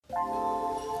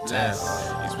Damn,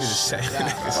 he's really saying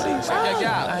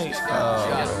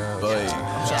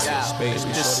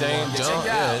just saying jump,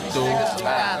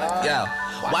 yeah.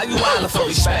 Why you wildin' for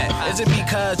respect? Is it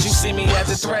because you see me as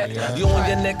a threat? You and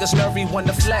your niggas nervy want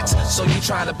to flex, so you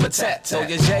trying to protect. So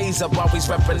your J's up always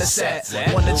reppin' the set.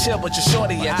 Wanna chill with your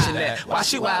shorty at your neck. Why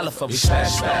she wildin' for respect?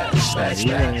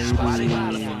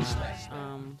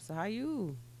 So how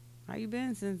you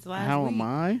been since last week? How am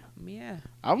I? Yeah.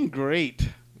 I'm great.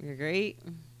 You're great.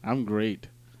 I'm great.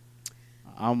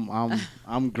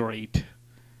 I'm great.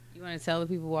 You want to tell the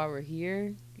people why we're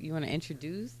here? You want to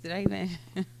introduce? Did I even?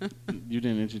 You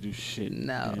didn't introduce shit.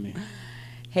 No. Danny.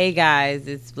 Hey guys,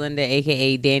 it's Blenda,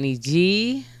 aka Danny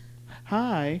G,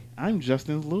 Hi, I'm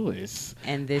Justin Lewis.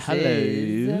 and this Hello.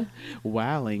 is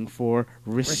Wowing for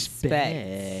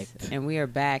respect. And we are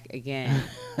back again.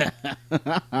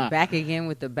 Back again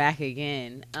with the back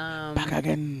again. Back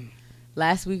again.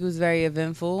 Last week was very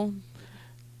eventful.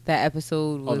 That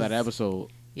episode was. Oh, that episode.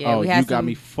 Yeah, oh, we had you got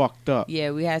me fucked up.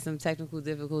 Yeah, we had some technical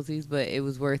difficulties, but it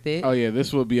was worth it. Oh, yeah,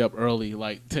 this will be up early,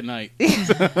 like tonight.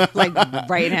 Like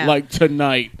right now. Like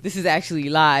tonight. This is actually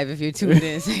live if you're tuned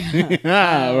in.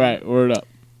 Right, word up.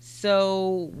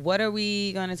 So, what are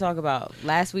we going to talk about?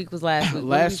 Last week was last week.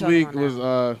 Last week was,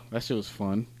 that shit was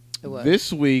fun. It was.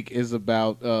 This week is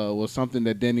about, was something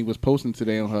that Denny was posting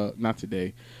today on her, not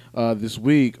today, this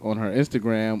week on her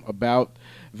Instagram about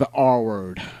the R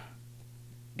word.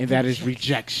 And that is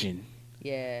rejection.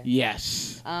 Yeah.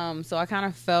 Yes. So I kind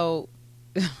of felt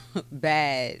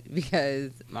bad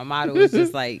because my motto was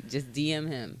just like, just DM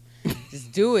him.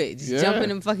 Just do it. Just jump in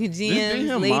them fucking DMs,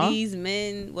 DM, ladies,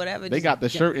 men, whatever. They just got the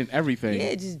shirt and everything.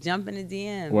 Yeah, just jump in the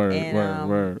DM. Word, and,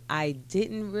 word. I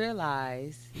didn't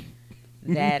realize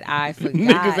that I forgot.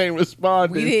 Niggas ain't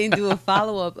responding. We didn't do a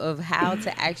follow-up of how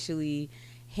to actually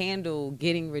handle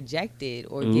getting rejected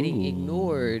or getting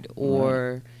ignored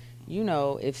or, you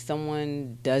know, if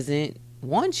someone doesn't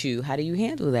want you, how do you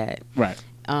handle that? Right.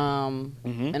 And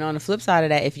on the flip side of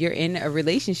that, if you're in a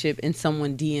relationship and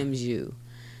someone DMs you,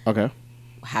 Okay.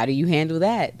 how do you handle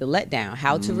that? The letdown,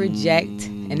 how to reject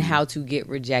and how to get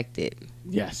rejected.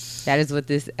 Yes. That is what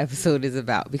this episode is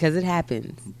about because it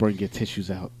happens. Bring your tissues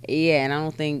out. Yeah, and I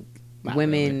don't think Not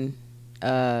women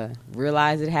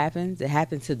realize it happens. It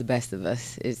happens to the best of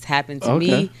us. It's happened to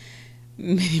me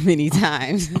many, many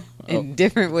times in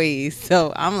different ways.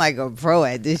 So I'm like a pro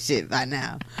at this shit by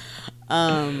now.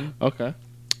 Okay.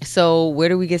 So where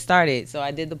do we get started? So I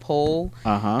did the poll.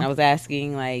 Uh-huh. And I was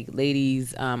asking, like,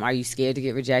 ladies, are you scared to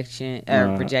get rejected? I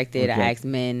asked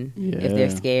men if they're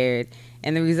scared.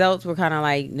 And the results were kind of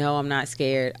like, no, I'm not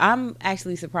scared. I'm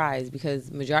actually surprised because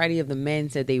majority of the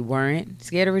men said they weren't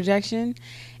scared of rejection.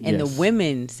 And the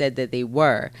women said that they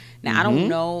were. Now, I don't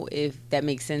know if that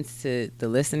makes sense to the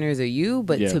listeners or you,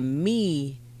 but to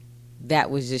me,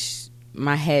 that was just,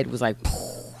 my head was like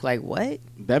what?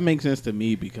 That makes sense to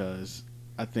me because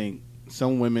I think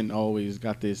some women always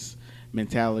got this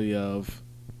mentality of,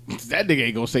 that nigga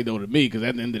ain't gonna say no to me because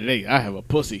at the end of the day, I have a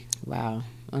pussy. Wow.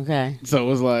 Okay.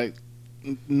 So it's like,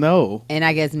 no. And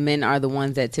I guess men are the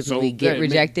ones that typically get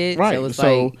rejected. Right. So it's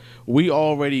like, we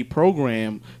already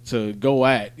programmed to go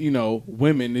at,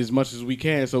 women as much as we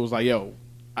can. So it's like, yo,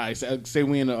 I say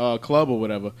we in a club or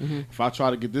whatever. If I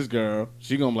try to get this girl,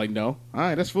 she gonna be like, no. All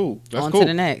right, that's cool. That's on cool. to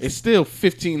the next. It's still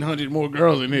 1,500 more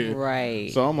girls in here.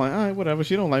 Right. So I'm like, all right, whatever.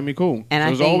 She don't like me, cool. And so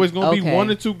there's always gonna be one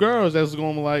or two girls that's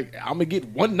gonna be like, I'm gonna get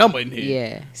one number in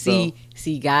here. Yeah.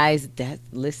 See, guys,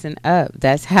 listen up.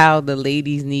 That's how the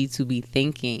ladies need to be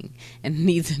thinking and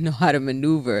need to know how to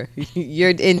maneuver.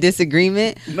 You're in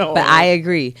disagreement, No, but I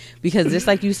agree because just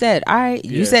like you said, all right,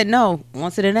 you said no, on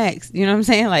to the next. You know what I'm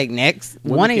saying? Like next,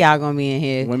 one of y'all gonna be in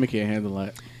here. Women can't handle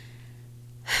that.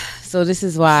 So this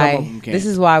is why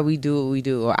we do what we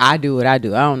do, or I do what I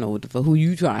do. I don't know who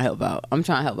you trying to help out. I'm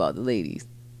trying to help out the ladies.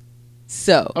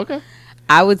 So okay.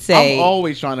 I would say I'm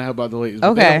always trying to help out the ladies.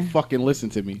 But they don't fucking listen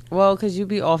to me. Well, because you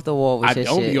be off the wall with your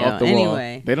shit. I don't be off the wall.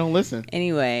 Anyway, they don't listen.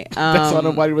 Anyway, that's why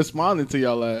nobody responding to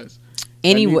y'all ass.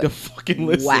 Anyway, I need to fucking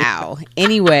listen. Wow.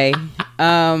 Anyway,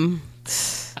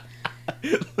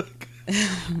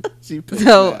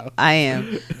 so I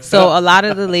am. So a lot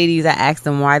of the ladies, I asked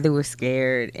them why they were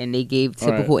scared, and they gave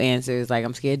typical answers like,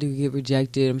 "I'm scared to get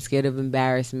rejected. I'm scared of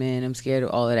embarrassment. I'm scared of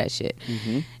all of that shit."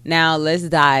 Now let's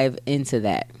dive into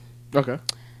that. Okay.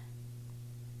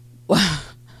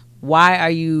 Why are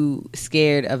you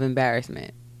scared of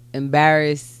embarrassment?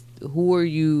 Embarrassed? Who are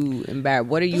you embarrassed?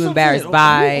 What are you embarrassed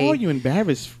by? Who are you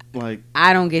embarrassed? Like,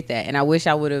 I don't get that, and I wish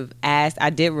I would have asked.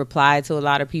 I did reply to a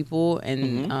lot of people,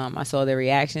 and I saw their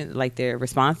reactions, like their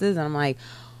responses, and I'm like,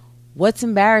 "What's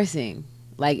embarrassing?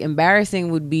 Like,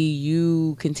 embarrassing would be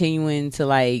you continuing to,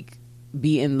 like,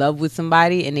 be in love with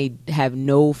somebody and they have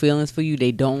no feelings for you.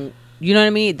 They don't. You know what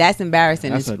I mean? That's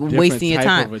embarrassing. That's it's a wasting your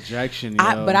time. Of rejection,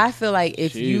 but I feel like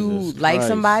if you like Christ.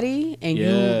 somebody and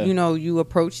you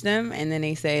approach them and then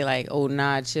they say like, "Oh,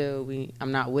 nah, chill,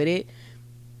 I'm not with it."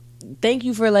 Thank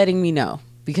you for letting me know,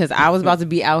 because I was about to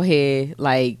be out here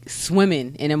like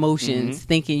swimming in emotions,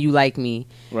 thinking you like me,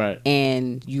 right?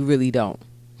 And you really don't.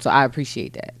 So I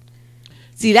appreciate that.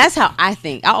 See, that's how I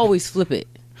think. I always flip it.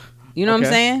 You know what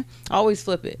I'm saying? I always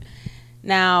flip it.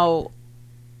 Now,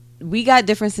 we got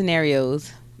different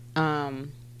scenarios. I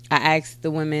asked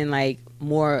the women like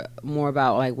more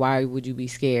about like, why would you be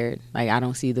scared? Like, I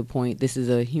don't see the point. This is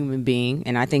a human being,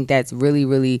 and I think that's really,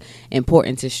 really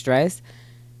important to stress.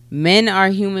 Men are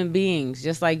human beings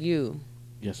just like you.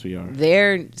 Yes, we are.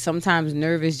 They're sometimes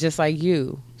nervous just like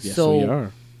you. Yes, so we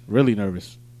are. Really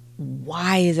nervous.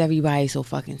 Why is everybody so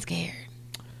fucking scared?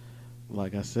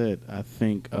 Like I said, I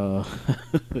think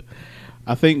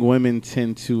I think women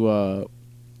tend to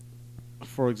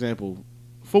for example,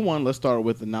 for one, let's start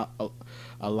with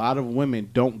a lot of women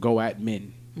don't go at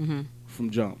men from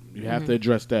jump. You have to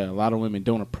address that. A lot of women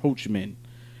don't approach men.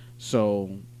 So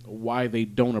why they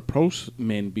don't approach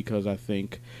men? Because I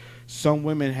think some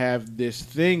women have this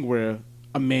thing where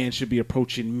a man should be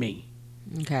approaching me.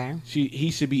 Okay.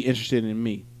 He should be interested in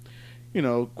me. You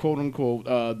know, quote unquote,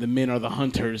 the men are the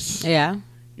hunters. Yeah.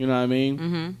 You know what I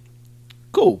mean?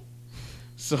 Cool.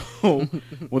 So,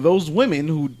 with those women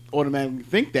who automatically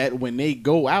think that, when they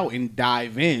go out and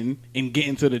dive in and get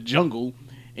into the jungle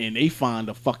and they find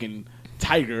a fucking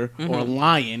tiger or a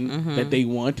lion that they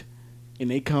want,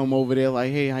 and they come over there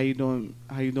like, "Hey, how you doing?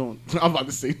 How you doing?" I'm about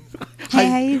to say, "Hey,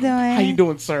 how you doing? How you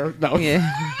doing, sir?" No,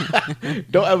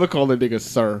 don't ever call a nigga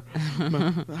sir.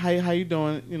 How you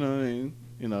doing?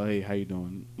 You know, hey, how you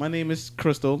doing? My name is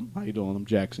Crystal. How you doing? I'm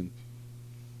Jackson.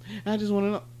 I just want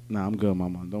to know. Nah, I'm good,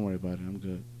 mama. Don't worry about it. I'm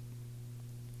good.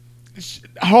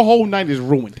 Her whole night is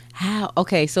ruined. How?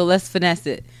 Okay, so let's finesse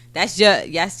it. That's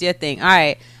your thing. All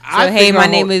right. So, hey, my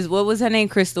name is, what was her name?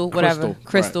 Crystal. Whatever.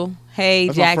 Crystal. Right. Hey,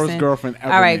 that's Jackson. My first girlfriend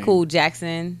ever. All right, named. Cool,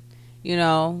 Jackson. You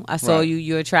know, I saw you.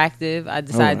 You're attractive. I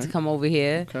decided to come over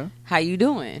here. Okay. How you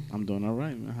doing? I'm doing all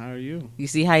right, man. How are you? You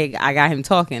see how I got him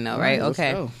talking, though, right?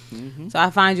 Okay. So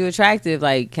I find you attractive.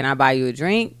 Like, can I buy you a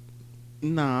drink?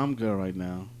 Nah, I'm good right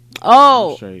now.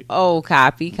 Oh,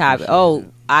 copy. Oh,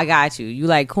 I got you. You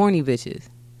like corny bitches.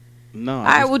 No. All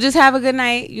right, we'll just have a good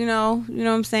night. You know what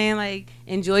I'm saying? Like,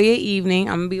 enjoy your evening.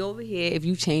 I'm going to be over here. If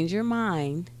you change your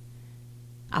mind,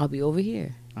 I'll be over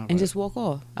here. Right. And just walk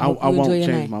off. I won't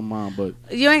change my mind, but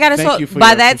you ain't got to talk.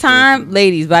 By that time,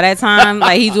 ladies, like,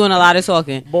 he's doing a lot of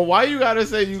talking. But why you got to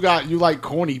say you like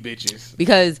corny bitches?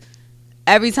 Because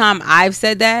every time I've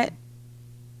said that,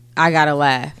 I got to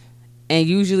laugh. And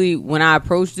usually when I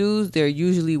approach dudes, they're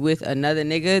usually with another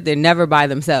nigga. They're never by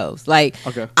themselves. Like,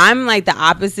 I'm like the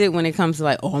opposite when it comes to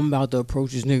like, oh, I'm about to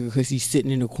approach this nigga because he's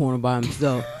sitting in the corner by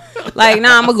himself. Like,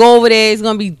 nah, I'm going to go over there. It's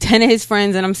going to be 10 of his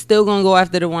friends and I'm still going to go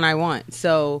after the one I want.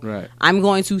 So I'm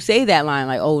going to say that line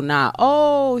like, oh, nah.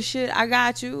 Oh, shit, I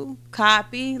got you.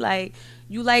 Copy. Like,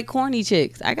 you like corny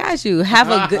chicks. I got you. Have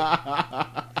a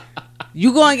good...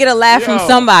 You going to get a laugh from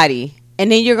somebody.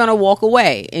 And then you're going to walk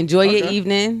away. Enjoy your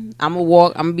evening. I'm going to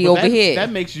walk. I'm going to be over here. That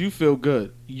makes you feel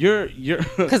good. You're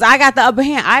because I got the upper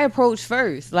hand. I approach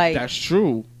first. Like, that's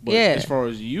true. But as far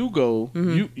as you go,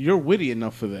 you're witty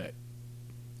enough for that.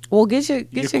 Well, get your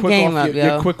game up,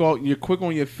 yo. You're quick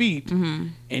on your feet,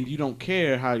 and you don't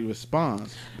care how you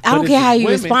respond. I don't care how you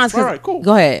respond. All right, cool.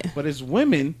 Go ahead. But it's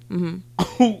women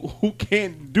who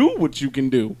can't do what you can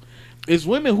do. It's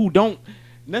women who don't.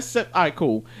 All right,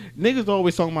 cool. Niggas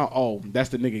always talking about, oh, that's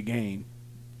the nigga game.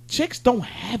 Chicks don't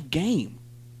have game.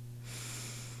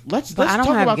 Let's talk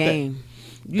about game.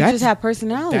 That. You just have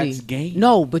personality. That's game.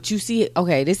 No, but you see it.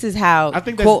 Okay, this is how. I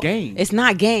think that's game. It's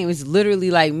not game. It's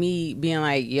literally like me being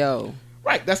like, yo.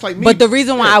 Right, that's like me. But the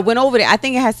reason why I went over there, I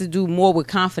think it has to do more with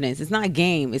confidence. It's not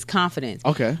game. It's confidence.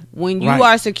 Okay. When you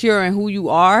are secure in who you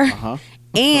are.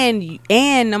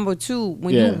 And number two,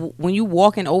 when you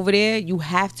walking over there, you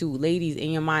have to, ladies,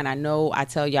 in your mind. I know I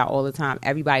tell y'all all the time,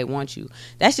 everybody wants you.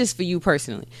 That's just for you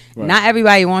personally. Right. Not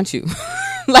everybody wants you.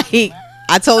 Like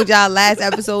I told y'all last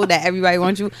episode that everybody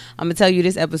wants you. I'm gonna tell you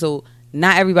this episode,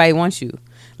 not everybody wants you.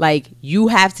 Like, you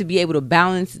have to be able to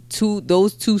balance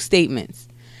those two statements.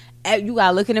 You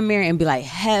gotta look in the mirror and be like,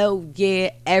 hell yeah,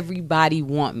 everybody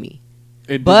want me.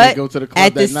 But go to the club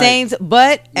at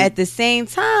the same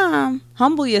time,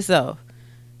 humble yourself.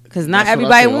 because not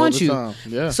everybody wants you.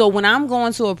 Yeah. So when I'm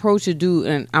going to approach a dude,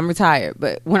 and I'm retired,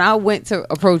 but when I went to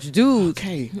approach dudes,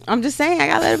 I'm just saying I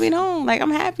gotta let it be known, like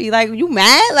I'm happy. Like, you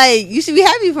mad? Like, you should be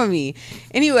happy for me.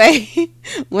 Anyway,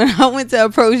 when I went to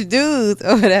approach dudes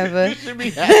or whatever, you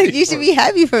should be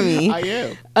happy for me. I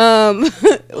am.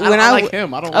 When I like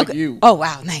him. I don't like you. Oh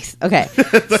wow, nice. Okay.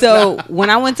 So when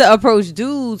I went to approach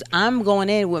dudes, I'm going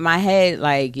in with my head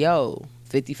like, yo,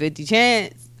 50-50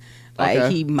 chance.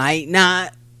 Like, he might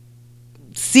not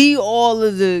see all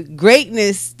of the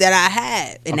greatness that I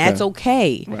have, and that's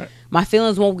okay. Right. My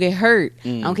feelings won't get hurt.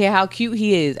 I don't care how cute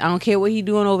he is. I don't care what he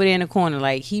doing over there in the corner.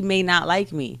 Like, he may not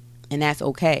like me, and that's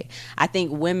okay. I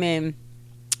think women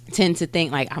tend to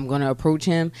think like, I'm going to approach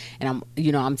him, and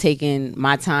I'm taking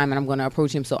my time, and I'm going to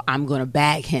approach him, so I'm going to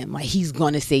bag him. Like, he's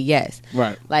going to say yes.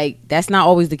 Right. Like, that's not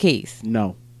always the case.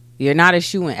 No. You're not a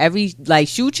shoo-in.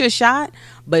 Shoot your shot,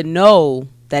 but know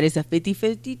that it's a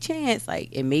 50-50 chance. Like,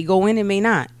 it may go in, it may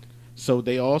not. So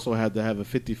they also have to have a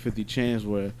 50-50 chance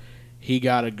where he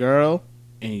got a girl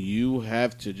and you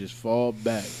have to just fall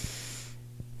back.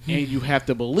 And you have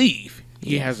to believe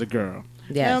he has a girl.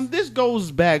 Yes. And this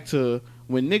goes back to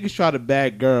when niggas try to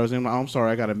bag girls and I'm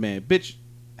sorry, I got a man. Bitch,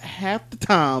 half the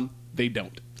time they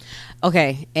don't.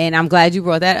 Okay, and I'm glad you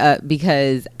brought that up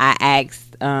because I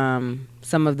asked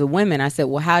some of the women, I said,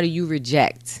 well, how do you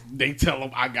reject? They tell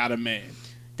them I got a man.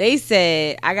 They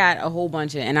said, I got a whole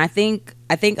bunch of, and I think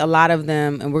a lot of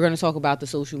them, and we're going to talk about the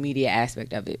social media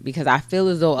aspect of it, because I feel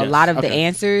as though a lot of the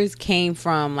answers came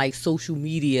from like social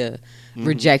media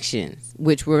rejections,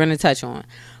 which we're going to touch on.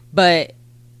 But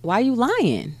why are you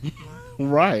lying?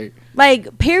 Right.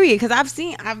 Like, period. Because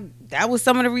that was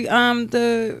some of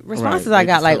the responses I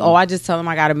got. Like, I just tell them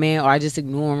I got a man, or I just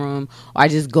ignore them, or I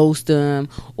just ghost them,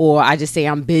 or I just say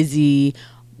I'm busy.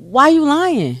 Why are you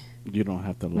lying? You don't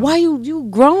have to lie. Why you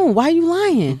grown? Why are you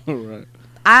lying? Right.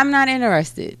 I'm not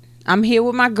interested. I'm here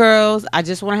with my girls. I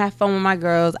just want to have fun with my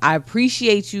girls. I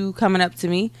appreciate you coming up to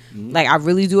me. Like, I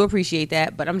really do appreciate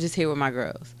that. But I'm just here with my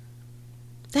girls.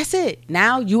 That's it.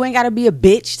 Now you ain't got to be a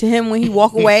bitch to him when he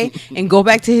walk away and go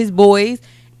back to his boys.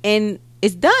 And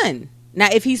it's done. Now,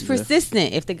 if he's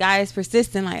persistent, if the guy is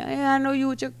persistent, like, I know you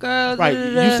with your girls. Right.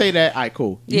 You say that, all right,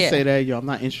 cool. You say that, yo, I'm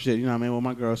not interested. You know what I mean? With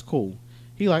my girls, cool.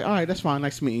 He like, all right, that's fine.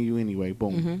 Nice meeting you anyway.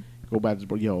 Boom. Go back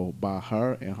to buy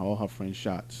her and all her friends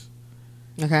shots.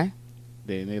 Okay.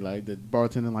 Then they like, the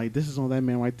bartender like, this is on that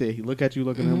man right there. He look at you,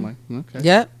 look at him like, okay.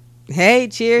 Yep. Hey,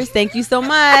 cheers. Thank you so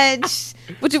much.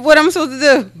 What am I supposed to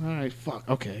do? All right, fuck.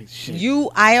 Okay, shit.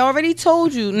 I already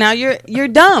told you. Now you're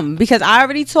dumb because I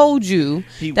already told you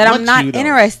that I'm not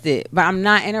interested. But I'm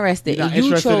not interested. You're not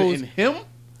interested in him?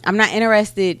 I'm not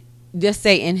interested. Just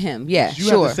say in him. Yeah, you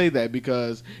have to say that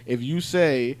because if you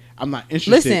say I'm not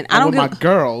interested, I don't want my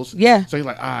girls. Yeah. So you're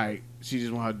like, all right, she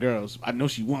just want her girls. I know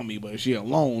she want me, but if she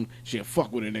alone, she'll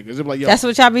fuck with her niggas. They're like, yo, that's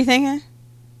what y'all be thinking.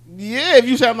 Yeah, if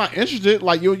you say I'm not interested,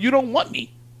 like you don't want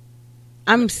me.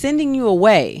 I'm sending you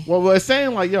away. Well, it's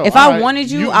saying like, yo, if I wanted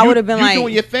you, I would have been like, you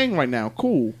doing your thing right now,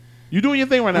 cool. You doing your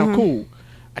thing right now, cool.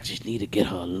 I just need to get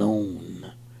her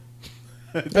alone.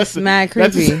 That's mad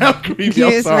creepy. That creepy.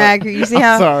 It's mad creepy. You see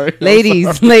how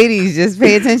ladies, just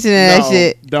pay attention to that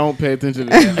shit. Don't pay attention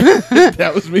to that.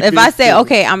 That was me. If I say,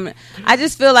 okay, I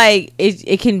just feel like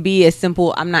it can be as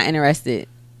simple. I'm not interested.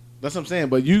 That's what I'm saying.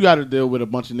 But you got to deal with a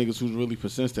bunch of niggas who's really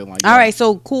persistent. Like, all right,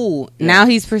 so cool. Yeah. Now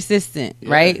he's persistent,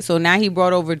 right? So now he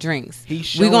brought over drinks.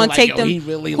 We're gonna like, take them. He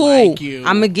really like you.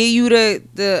 I'm gonna give you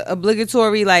the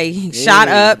obligatory shot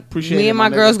up. Appreciate Me and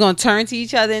my girls gonna turn to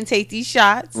each other and take these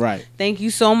shots. Right. Thank you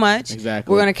so much.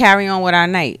 Exactly. We're gonna carry on with our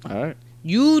night. All right.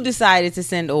 You decided to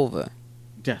send over.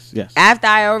 Yes. After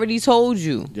I already told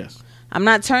you. Yes. I'm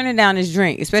not turning down this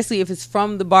drink, especially if it's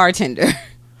from the bartender.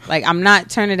 Like, I'm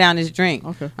not turning down this drink.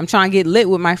 Okay. I'm trying to get lit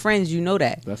with my friends. You know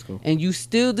that. That's cool. And you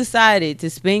still decided to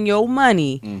spend your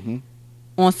money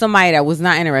on somebody that was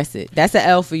not interested. That's an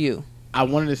L for you. I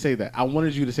wanted to say that. I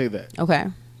wanted you to say that. Okay.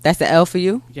 That's an L for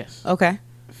you? Yes. Okay.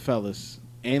 Fellas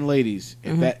and ladies,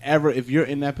 if you're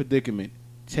in that predicament,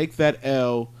 take that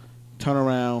L, turn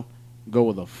around, go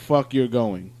where the fuck you're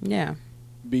going. Yeah.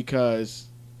 Because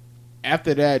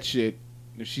after that shit,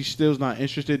 if she still's not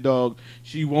interested, dog,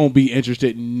 she won't be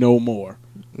interested no more.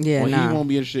 Yeah, he won't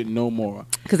be interested no more.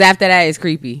 Because after that, it's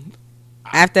creepy.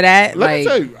 After that, let me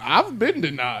tell you, I've been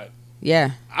denied.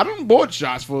 Yeah. I done bought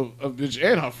shots for a bitch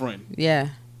and her friend. Yeah.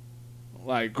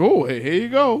 Like, cool, here you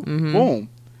go. Boom.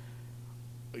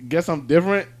 Guess I'm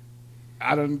different.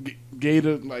 I done gave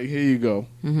her, like, here you go.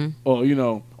 Or,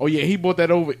 he bought that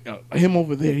over, him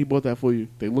over there, he bought that for you.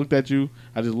 They looked at you.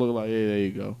 I just looked like, yeah, there you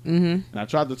go. And I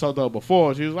tried to talk to her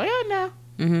before. She was like, no.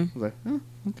 I was like,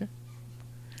 okay.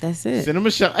 That's it. Send him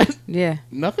a shot. Yeah.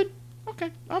 Nothing?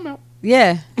 Okay, I'm out.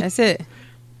 Yeah, that's it.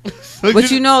 So But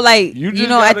like you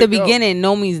at the beginning,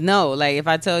 no means no. Like if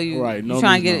I tell you, right, no you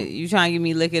trying to get you trying to get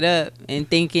me lick it up and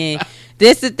thinking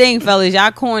this the thing, fellas,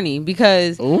 y'all corny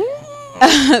because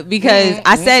because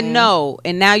I said no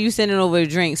and now you sending over a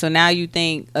drink, so now you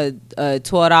think a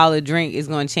 $12 drink is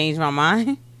going to change my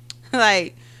mind?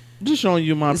 Like just showing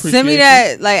you my appreciation. Send me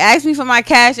that. Like ask me for my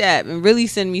Cash App and really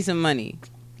send me some money.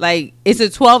 Like it's a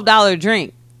 $12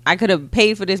 drink. I could have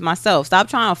paid for this myself. Stop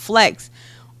trying to flex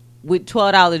with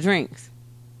 $12 drinks.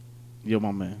 Yo,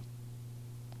 my man.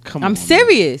 Come on. I'm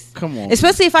serious. Man. Come on.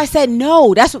 Especially if I said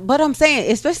no. That's what I'm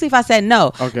saying. Especially if I said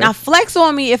no. Okay. Now flex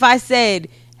on me if I said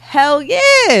hell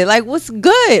yeah. Like what's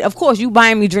good? Of course, you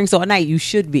buying me drinks all night. You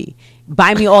should be.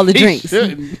 Buy me all the drinks.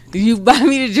 You buy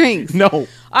me the drinks. No. All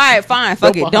right, fine.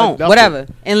 Fuck it. Don't. Whatever.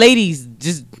 And ladies,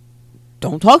 just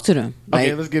don't talk to them. Like,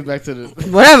 okay, let's get back to this.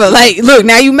 Whatever. Like, look,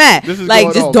 now you mad.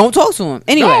 Like, just don't talk to him.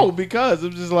 Anyway. No, because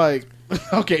I'm just like,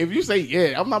 okay, if you say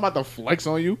yeah, I'm not about to flex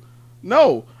on you.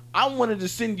 No, I wanted to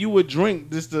send you a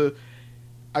drink just to,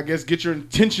 I guess, get your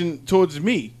attention towards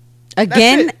me.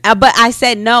 Again, but I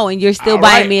said no, and you're still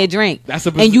buying me a drink.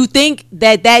 And you think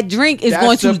that drink is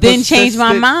going to then change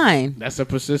my mind. That's a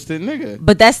persistent nigga.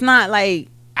 But that's not like,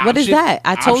 what is that?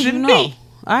 I told you no. B.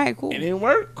 All right, cool. It didn't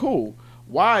work? Cool.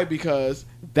 Why? Because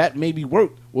that maybe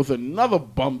worked with another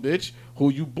bum bitch who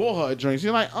you bought her a drink.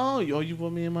 You're like, oh, you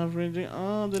bought me and my friend drink.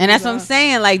 And that's what I'm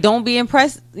saying. Like, don't be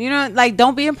impressed. You know, like,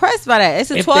 don't be impressed by that.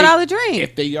 It's a $12 drink.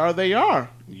 If they are, they are.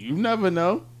 You never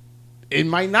know. It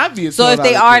might not be a $12 So if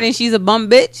they are, then she's a bum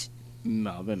bitch?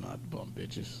 No, they're not bum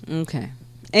bitches. Okay.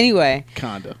 Anyway.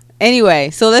 Kinda. Anyway,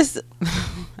 so let's...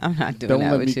 I'm not doing that with you.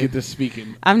 Don't let me get to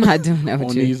speaking. I'm not doing that with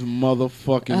on you. On these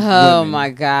motherfucking women. My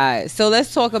God. So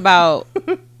let's talk about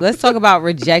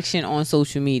rejection on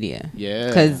social media. Yeah.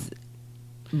 Because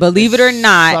believe it or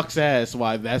not, sucks ass.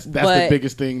 Why that's the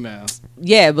biggest thing now.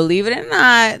 Yeah, believe it or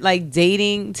not, like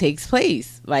dating takes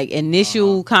place. Like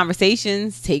initial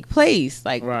conversations take place.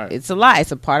 Like it's a lot.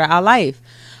 It's a part of our life.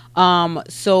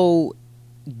 So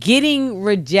getting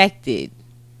rejected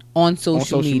on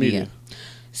social media.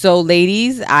 So,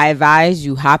 ladies, I advise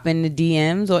you hop in the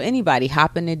DMs, or anybody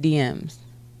hop in the DMs.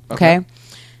 Okay?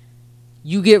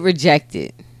 You get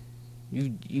rejected.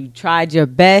 You tried your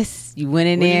best. You went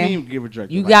in there. What do you mean get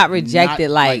rejected? You got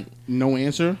rejected like no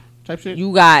answer type shit?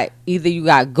 You got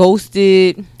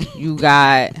ghosted. You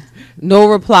got no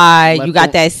reply. You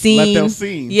got that scene. Left on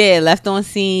scene. Yeah, left on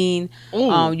scene.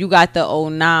 You got the oh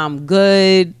nah I'm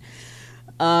good.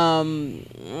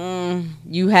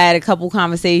 You had a couple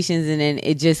conversations and then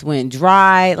it just went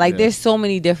dry. Like there's so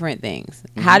many different things.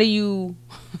 Mm-hmm.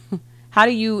 How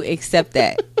do you accept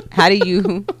that? How do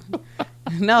you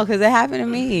no, because it happened to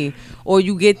me. Or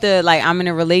you get the like I'm in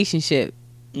a relationship.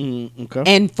 Okay.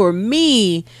 And for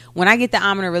me, when I get the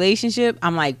I'm in a relationship,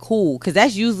 I'm like cool, because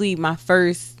that's usually my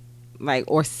first like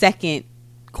or second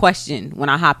question when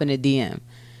I hop in a DM.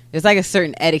 There's like a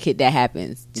certain etiquette that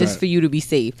happens just for you to be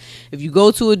safe. If you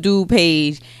go to a dude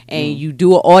page and you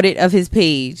do an audit of his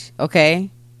page, okay,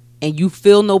 and you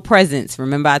feel no presence.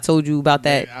 Remember I told you about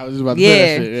that? I was about to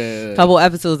say that shit. Yeah. A couple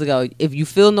episodes ago. If you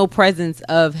feel no presence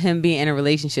of him being in a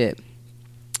relationship,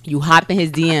 you hop in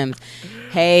his DMs.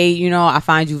 Hey, I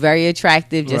find you very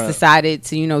attractive. Just decided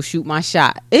to, shoot my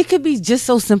shot. It could be just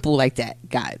so simple like that,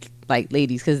 guys. Like,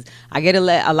 ladies, because I get a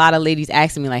lot of ladies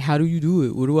asking me, like, how do you do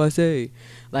it? What do I say?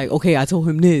 Like, okay, I told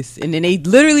him this. And then they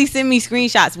literally send me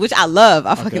screenshots, which I love.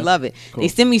 I fucking love it. Cool. They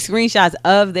send me screenshots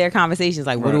of their conversations.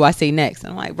 Like, what do I say next?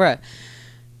 And I'm like, bruh,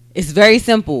 it's very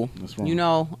simple.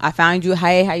 I found you.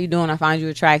 Hey, how you doing? I found you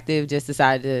attractive. Just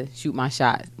decided to shoot my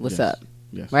shot. What's up?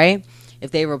 Yes. Right?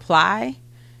 If they reply,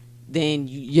 then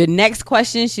your next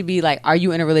question should be like, are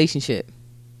you in a relationship?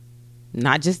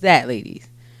 Not just that, ladies.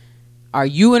 Are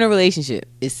you in a relationship?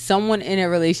 Is someone in a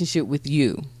relationship with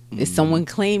you? Is someone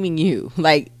claiming you?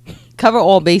 Like, cover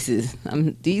all bases.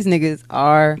 These niggas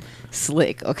are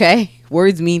slick, okay?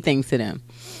 Words mean things to them.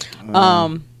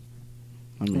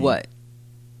 What?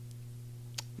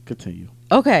 Continue.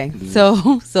 Okay,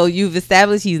 so you've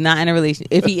established he's not in a relationship.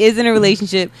 If he is in a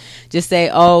relationship, just say,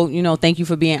 thank you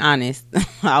for being honest.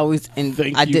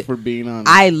 Thank you for being honest.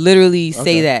 I literally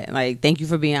say that, like, thank you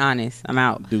for being honest. I'm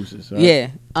out. Deuces, right? Yeah.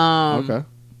 Okay.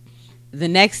 The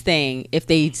next thing, if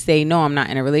they say, no, I'm not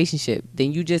in a relationship,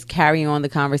 then you just carry on the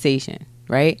conversation,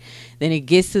 right? Then it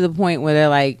gets to the point where they're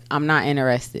like, I'm not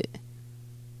interested.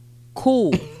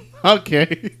 Cool.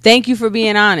 Okay. Thank you for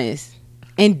being honest.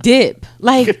 And dip.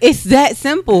 Like, it's that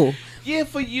simple. Yeah,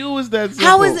 for you is that simple.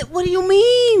 How is it? What do you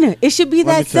mean? It should be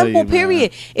that simple,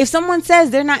 period. If someone says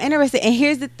they're not interested, and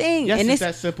here's the thing, yes, and it's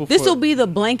that simple. This will be the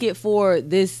blanket for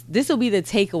this. This will be the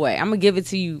takeaway. I'm gonna give it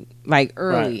to you like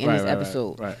early in this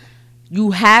episode. Right.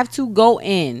 You have to go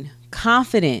in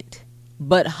confident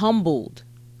but humbled.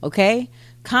 Okay,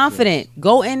 confident. Yes.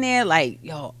 Go in there like,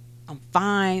 yo, I'm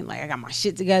fine. Like I got my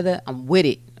shit together. I'm with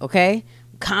it. Okay,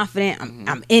 I'm confident.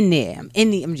 I'm in there.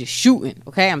 I'm just shooting.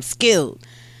 Okay, I'm skilled.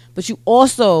 But you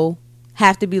also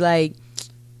have to be like,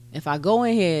 if I go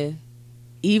in here,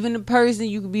 even the person,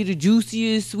 you could be the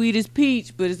juiciest, sweetest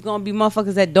peach, but it's going to be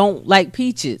motherfuckers that don't like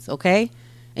peaches, okay?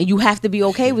 And you have to be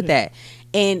okay with that.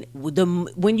 And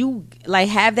when you like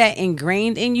have that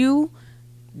ingrained in you,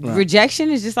 rejection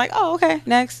is just like, oh, okay,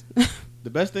 next. The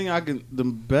best thing I can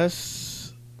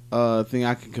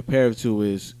compare it to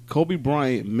is Kobe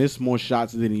Bryant missed more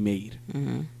shots than he made.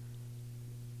 Mm-hmm.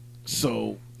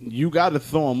 So you got to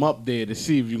throw him up there to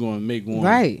see if you're going to make one.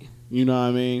 Right. You know what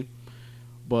I mean?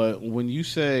 But when you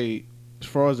say, as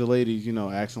far as the ladies, you know,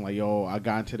 asking like, yo, I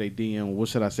got into their DM, what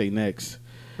should I say next?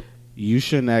 You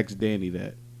shouldn't ask Danny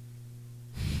that.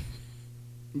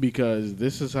 Because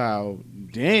this is how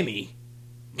Danny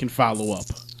can follow up.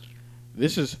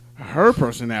 This is her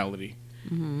personality.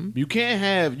 Mm-hmm. You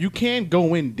can't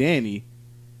go in Danny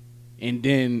and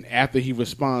then after he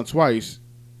responds twice,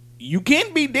 you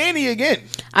can't be Danny again.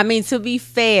 I mean, to be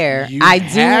fair, I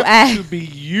have to be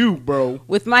you, bro.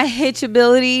 With my hitch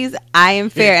abilities, I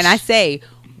am fair. And I say,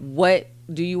 what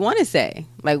do you want to say?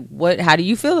 Like, how do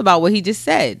you feel about what he just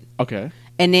said? Okay.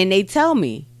 And then they tell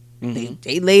me. Mm-hmm.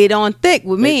 They lay it on thick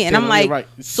with me. And I'm like, right.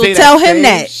 So tell him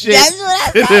that. That's what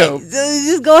I say. So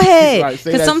just go ahead.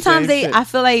 Because sometimes I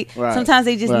feel like sometimes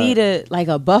they just need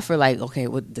a buffer. Like, okay,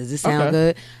 does this sound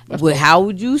good? Well, how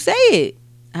would you say it?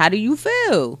 How do you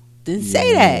feel? Then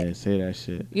say that. Say that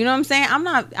shit. You know what I'm saying?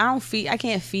 I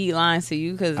can't feed lines to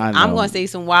you because I'm going to say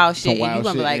some wild shit. And you're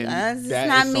going to be like, this is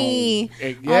not me.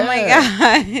 Oh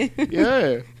my God.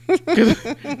 Yeah. Cause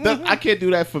I can't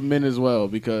do that for men as well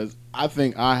because I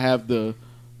think I have the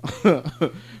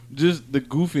just the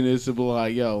goofiness to be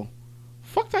like, yo,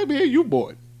 fuck type of hair you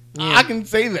bought. Yeah. I can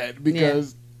say that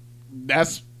because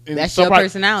that's your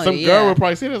personality. Some girl would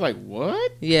probably say that like,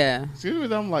 what? Yeah.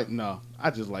 Seriously, I'm like, no,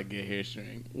 I just like get hair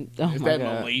string. Oh it's that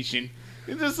God. Malaysian.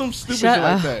 It's just some stupid shit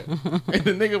like that. And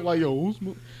the nigga like, yo,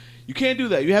 who's you can't do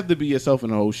that. You have to be yourself in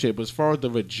the whole shit. But as far as the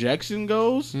rejection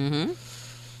goes,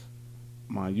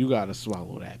 man, you gotta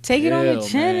swallow that. Take pill, it on the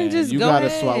chin man. and just you go gotta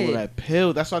ahead. swallow that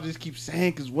pill. That's why I just keep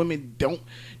saying because women don't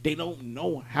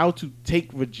know how to take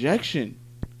rejection.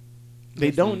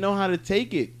 They don't know how to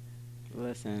take it.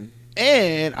 Listen.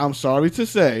 And I'm sorry to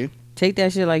say, take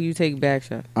that shit like you take back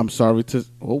shot. I'm sorry to.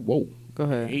 Whoa. Go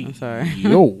ahead. Hey, I'm sorry.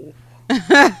 Yo.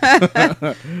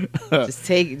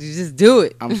 Just do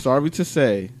it. I'm sorry to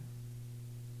say,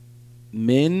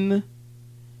 men,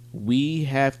 we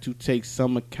have to take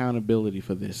some accountability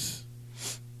for this.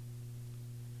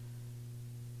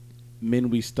 Men,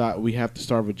 we have to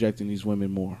start rejecting these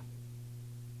women more.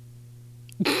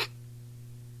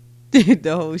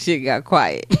 The whole shit got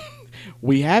quiet.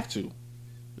 We have to.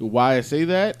 Why I say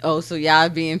that? Oh, so y'all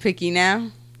being picky now?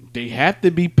 They have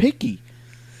to be picky.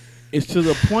 It's to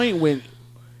the point when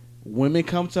women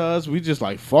come to us, we just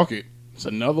like, fuck it. It's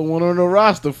another one on the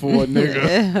roster for a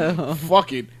nigga.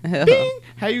 Fuck it. Bing.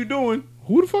 How you doing?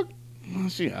 Who the fuck?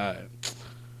 She alright.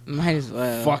 Might as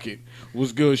well. Fuck it.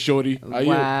 What's good, shorty?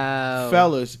 Wow.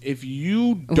 Fellas, if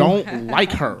you don't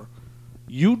like her,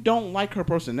 you don't like her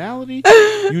personality,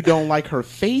 you don't like her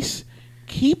face,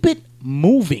 keep it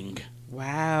moving.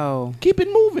 Wow. Keep it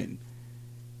moving.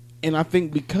 And I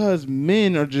think because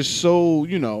men are just so,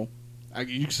 you know,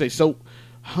 you could say so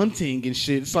hunting and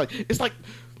shit. It's like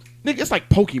nigga, it's like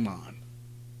Pokemon.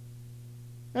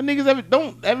 Y'all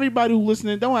niggas everybody who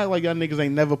listening, don't act like y'all niggas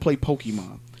ain't never played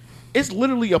Pokemon. It's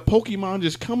literally a Pokemon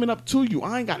just coming up to you.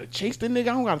 I ain't gotta chase the nigga.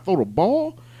 I don't gotta throw the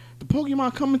ball. The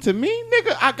Pokemon coming to me,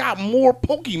 nigga. I got more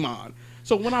Pokemon.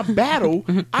 So when I battle,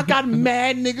 I got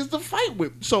mad niggas to fight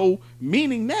with. So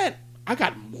meaning that I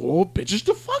got more bitches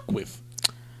to fuck with.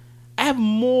 I have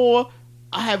more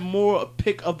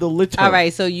pick of the litter. All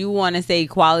right, so you want to say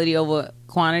quality over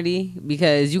quantity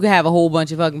because you can have a whole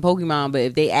bunch of fucking Pokemon, but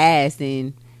if they ass,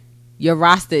 then your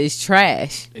roster is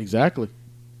trash. Exactly.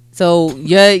 So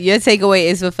your takeaway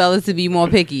is for fellas to be more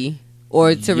picky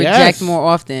or to reject more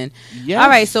often. Yes. All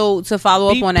right, so to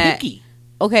follow up on picky.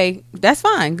 that. Okay, that's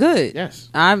fine. Good. Yes.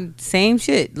 I'm same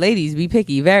shit. Ladies, be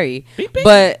picky, very. Be picky.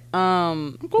 But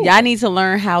y'all need to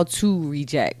learn how to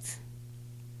reject.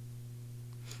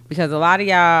 Because a lot of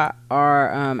y'all are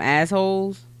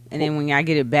assholes, and then when y'all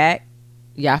get it back,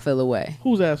 y'all feel away.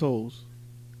 Who's assholes?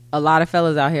 A lot of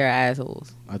fellas out here are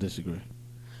assholes. I disagree.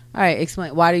 All right,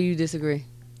 explain. Why do you disagree?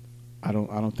 I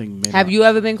don't think men. Have you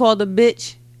ever been called a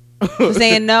bitch for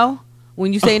saying no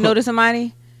when you say no to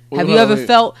somebody? Have you ever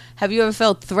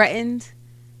felt threatened?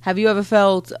 Have you ever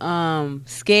felt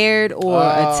scared or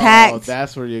attacked?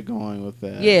 That's where you're going with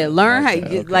that. Yeah, learn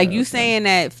how. Saying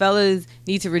that fellas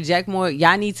need to reject more.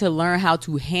 Y'all need to learn how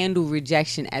to handle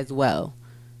rejection as well.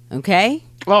 Okay.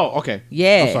 Oh, okay.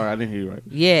 Yeah. I'm sorry, I didn't hear you right.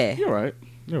 Yeah. You're right.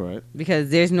 You're right. Because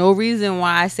there's no reason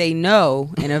why I say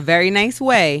no in a very nice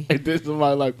way. And then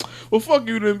somebody like, well, fuck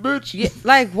you then, bitch. Yeah,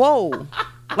 like, whoa.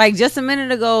 Like, just a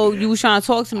minute ago, you was trying to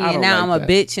talk to me, and now I'm a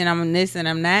bitch, and I'm this, and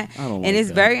I'm that. And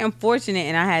it's very unfortunate,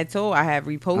 and I had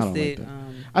reposted.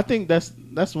 I think that's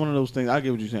one of those things. I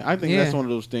get what you're saying. I think that's one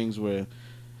of those things where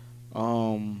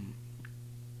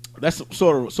that's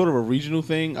sort of a regional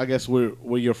thing, I guess, where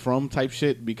you're from type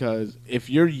shit, because if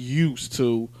you're used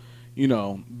to,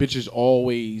 bitches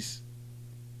always,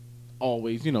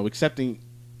 accepting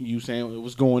you saying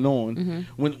what's going on,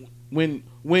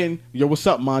 when your what's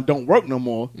up, man, don't work no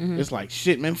more, it's like,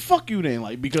 shit, man, fuck you then,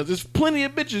 like, because there's plenty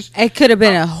of bitches. It could have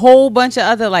been a whole bunch of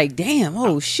other, like, damn,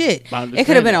 oh shit. It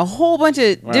could have been a whole bunch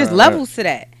of, there's levels to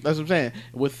that. That's what I'm saying.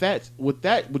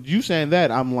 With you saying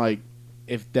that, I'm like,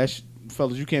 if that's,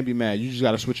 fellas, you can't be mad. You just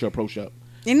got to switch your approach up.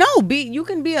 You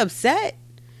can be upset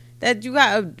that you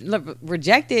got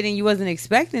rejected and you wasn't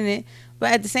expecting it.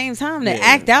 But at the same time, to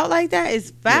act out like that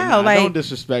is foul. Like, don't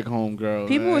disrespect homegirl.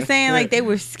 People were saying like they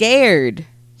were scared.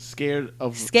 Scared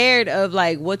of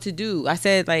like what to do. I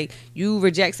said like, you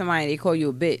reject somebody, they call you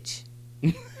a bitch.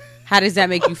 How does that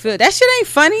make you feel? That shit ain't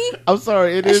funny. I'm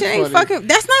sorry, that shit ain't funny.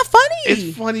 That's not funny.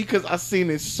 It's funny because I've seen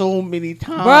it so many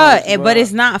times, bruh. But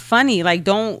it's not funny. Like,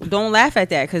 don't laugh at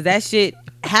that, because that shit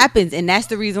happens, and that's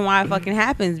the reason why it fucking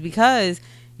happens, because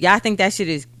y'all think that shit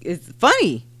is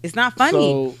funny. It's not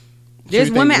funny. There's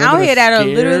women out here that are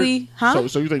literally,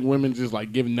 So you think women just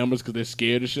like giving numbers because they're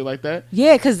scared and shit like that?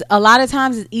 Yeah, because a lot of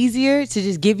times it's easier to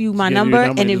just give you my number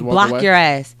and then block your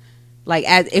ass, like,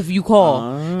 as if you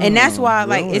call. And that's why,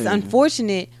 like, it's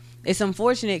unfortunate. It's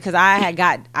unfortunate because I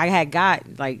had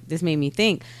got like, this made me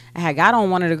think. I had got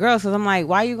on one of the girls because I'm like,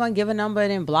 why are you gonna give a number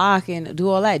and then block and do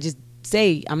all that? Just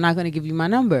say I'm not gonna give you my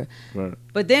number. Right.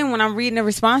 But then when I'm reading the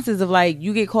responses of like,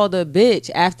 you get called a bitch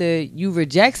after you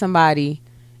reject somebody.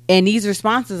 And these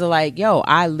responses are like, yo,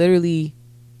 I literally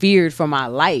feared for my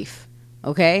life,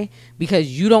 okay?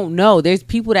 Because you don't know. There's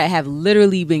people that have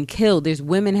literally been killed. There's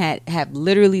women have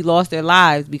literally lost their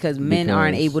lives because men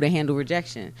aren't able to handle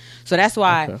rejection. So that's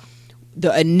why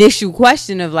the initial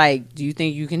question of like, do you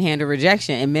think you can handle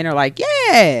rejection? And men are like,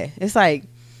 yeah. It's like,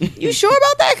 you sure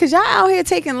about that? Because y'all out here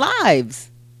taking lives.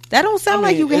 That don't sound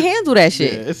like you can handle that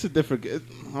shit. Yeah, it's a different...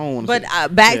 I don't want to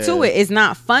but back to it, it's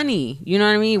not funny. You know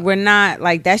what I mean? We're not,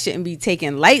 like, that shouldn't be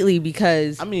taken lightly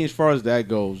because... I mean, as far as that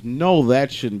goes, no,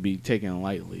 that shouldn't be taken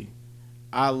lightly.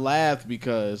 I laugh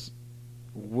because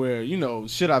where,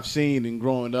 shit I've seen and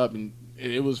growing up, and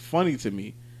it was funny to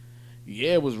me.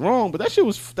 Yeah, it was wrong, but that shit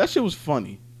was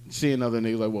funny. Seeing other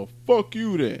niggas like, well, fuck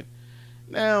you then.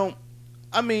 Now,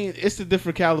 I mean, it's a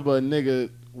different caliber of nigga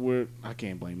where... I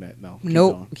can't blame that, no.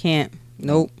 Nope, can't.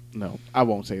 Nope. No, I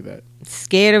won't say that.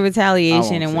 Scared of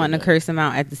retaliation and wanting to curse them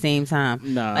out at the same time.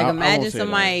 Nah, like, imagine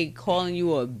somebody calling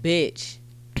you a bitch.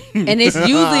 And it's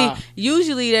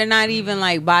usually they're not even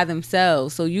like by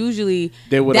themselves. So usually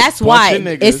that's why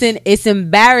it's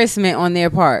embarrassment on their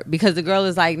part, because the girl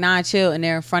is like, nah, chill, and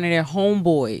they're in front of their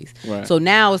homeboys. Right. So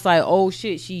now it's like, oh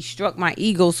shit, she struck my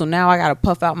ego, so now I gotta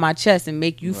puff out my chest and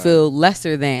make you feel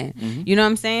lesser than. Mm-hmm. You know what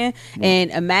I'm saying? Mm-hmm.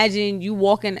 And imagine you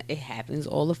walking, it happens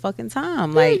all the fucking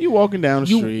time. Like, you walking down the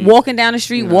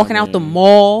street, walking out the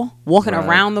mall, walking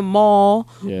around the mall,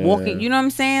 walking, you know what I'm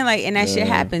saying? Like, and that shit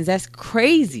happens. That's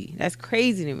crazy. That's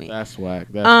crazy to me. That's whack.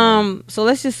 So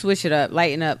let's just switch it up,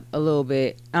 lighten up a little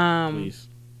bit. Please.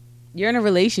 You're in a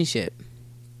relationship.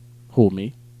 Who,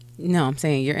 me? No, I'm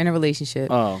saying you're in a relationship.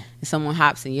 Oh. And someone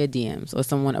hops in your DMs or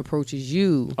someone approaches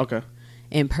you. Okay.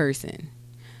 In person.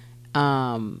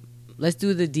 Let's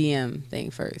do the DM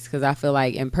thing first, because I feel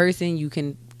like in person you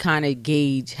can kind of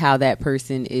gauge how that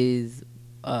person is,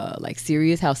 like,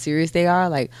 serious, how serious they are.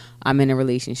 Like, I'm in a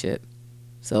relationship,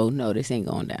 so no, this ain't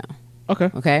going down.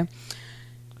 Okay.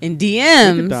 In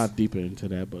DMs, we can dive deeper into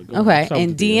that, but go okay.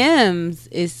 In DMs,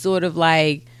 it's sort of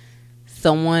like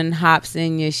someone hops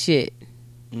in your shit,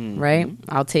 right?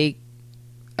 I'll take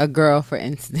a girl for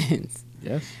instance.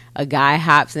 Yes. A guy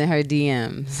hops in her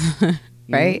DMs,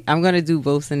 right? I'm gonna do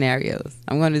both scenarios.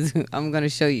 I'm gonna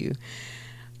show you.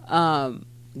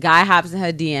 Guy hops in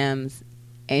her DMs,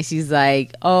 and she's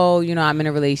like, oh, you know, I'm in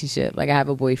a relationship. Like, I have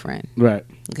a boyfriend. Right.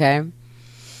 Okay.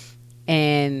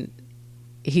 And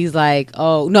he's like,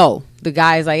 oh, no. The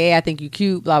guy's like, hey, I think you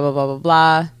cute, blah, blah, blah, blah,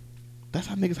 blah. That's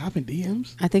how niggas hop in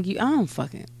DMs? I don't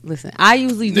fucking... Listen, I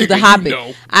usually do Nigga, the hopping. you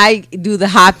know. I do the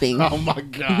hopping. Oh, my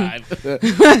God.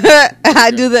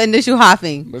 I do the initial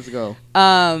hopping. Let's go.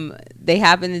 They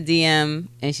hop in the DM,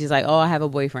 and she's like, oh, I have a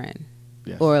boyfriend.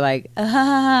 Yes. Or like,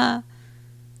 I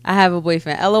have a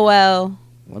boyfriend. LOL.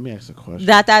 Let me ask a question.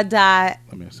 Dot.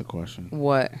 Let me ask a question.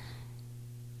 What?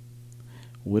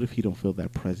 What if he don't feel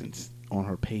that presence on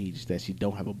her page that she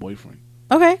don't have a boyfriend?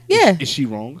 Okay, yeah. Is she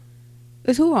wrong?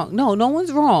 Is who wrong? No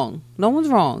one's wrong. No one's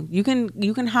wrong. You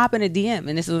can hop in a DM,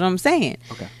 and this is what I'm saying.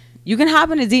 Okay. You can hop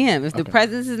in a DM if the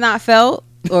presence is not felt,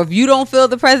 or if you don't feel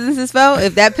the presence is felt.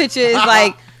 If that picture is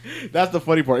like, that's the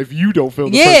funny part. If you don't feel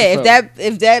the presence felt.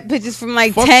 if that picture's from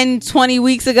like 10, 20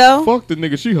 weeks ago, fuck the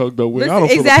nigga she hugged up with. Listen, I don't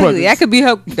feel exactly. the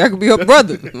presence. That could be her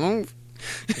brother.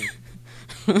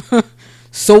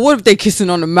 So what if they kissing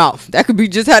on the mouth? That could be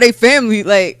just how they family.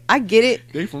 Like, I get it.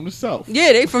 They from the South.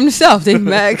 Yeah, they from the South. They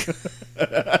mad.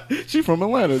 She from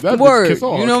Atlanta. That's Word. Kiss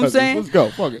all you know what I'm cousins. saying? Let's go.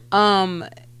 Fuck it.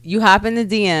 You hop in the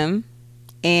DM,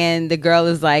 and the girl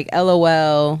is like,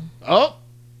 LOL. Oh.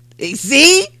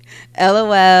 See?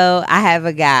 LOL, I have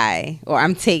a guy. Or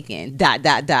I'm taken. ... That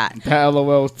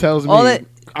LOL tells me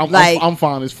I'm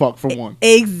fine as fuck for one.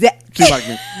 Exactly.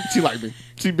 She like me.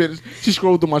 She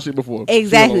scrolled through my shit before.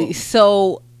 Exactly.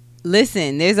 So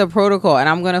listen, there's a protocol, and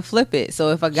I'm gonna flip it.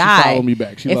 So if a guy, she follow me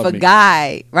back.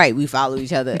 Guy, right, we follow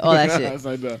each other, all that shit.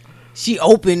 Like that. She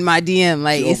opened my DM,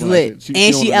 like it's lit,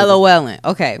 and she LOLing.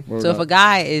 Okay, so if a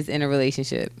guy is in a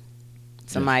relationship,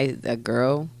 a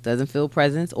girl doesn't feel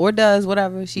presence or does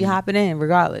whatever, she hopping in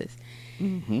regardless.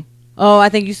 Mm-hmm. Oh, I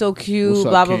think you're so cute.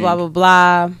 Blah blah blah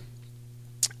blah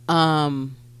blah.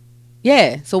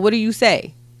 Yeah. So what do you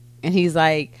say? And he's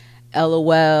like,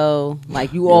 LOL,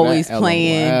 like you always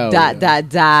playing, ...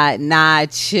 Nah,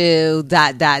 chill, ...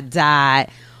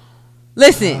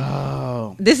 Listen,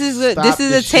 this is a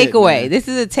takeaway. This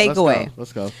is a takeaway.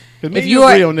 Let's go. If you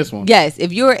agree on this one. Yes,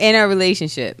 if you're in a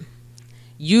relationship,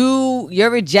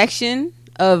 your rejection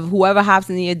of whoever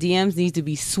hops into your DMs needs to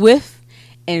be swift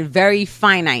and very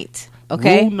finite.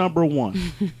 Okay. Rule number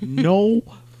 1: no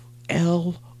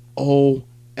LOL.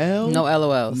 No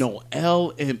LOLs. No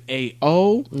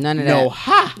LMAO. None of that. No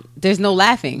ha. There's no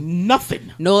laughing.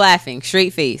 Nothing. No laughing.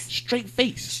 Straight face. Straight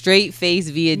face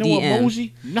via no DM. No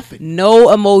emoji. Nothing. No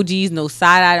emojis. No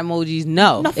side-eye emojis.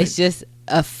 No. Nothing. It's just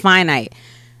a finite.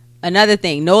 Another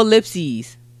thing. No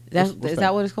ellipses. Is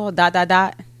that what it's called? ...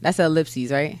 That's an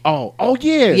ellipses, right? Oh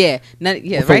yeah. Yeah.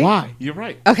 Right? Why? You're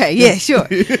right. Okay. Yeah. Sure.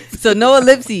 So no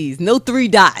ellipses. No 3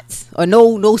 dots. Or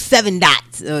no 7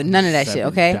 dots. Or none of that shit.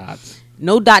 Okay. Dots.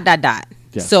 No ...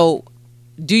 Yes. So,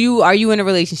 are you in a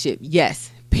relationship? Yes.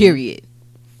 Period.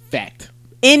 Fact.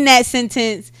 In that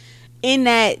sentence, in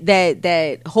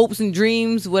that hopes and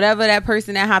dreams, whatever that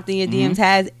person that hopped in your DMs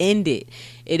has, end it.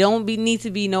 It don't need to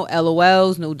be no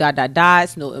LOLs, no ... no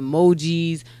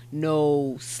emojis,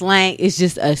 no slang. It's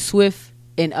just a swift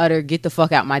and utter get the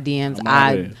fuck out my DMs.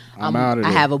 I'm out of it.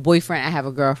 I have a boyfriend. I have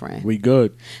a girlfriend. We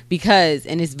good.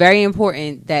 And it's very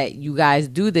important that you guys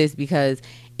do this because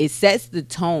it sets the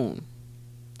tone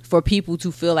for people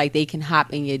to feel like they can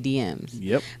hop in your DMs.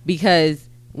 Yep. Because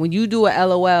when you do a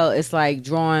LOL, it's like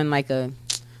drawing like a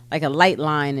light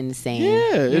line in the sand.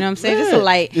 Yeah. You know what I'm saying? Just a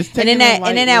light. And then that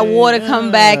that water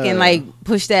come back and like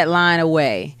push that line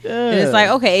away. Yeah. And it's like,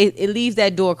 okay, it leaves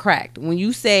that door cracked. When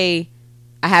you say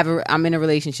I'm in a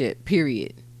relationship,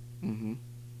 period. Mm-hmm.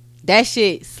 That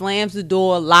shit slams the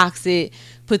door, locks it,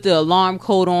 put the alarm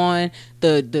code on,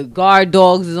 the guard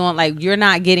dogs is on. Like, you're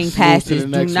not getting past this.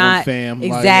 Do not. Fam.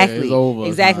 Exactly. Like, it's over.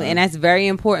 Exactly. And that's very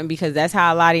important because that's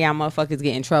how a lot of y'all motherfuckers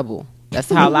get in trouble. That's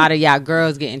how a lot of y'all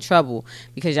girls get in trouble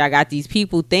because y'all got these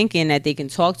people thinking that they can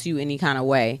talk to you any kind of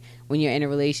way when you're in a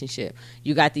relationship.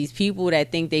 You got these people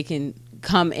that think they can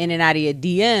come in and out of your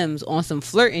DMs on some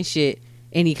flirting shit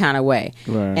any kind of way.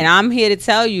 Right. And I'm here to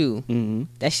tell you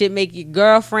that shit make your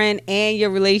girlfriend and your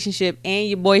relationship and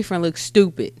your boyfriend look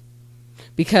stupid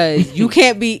because you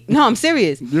can't be I'm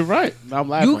serious. You're right. I'm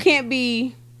laughing. You can't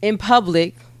be in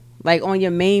public like on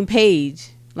your main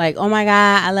page like, oh my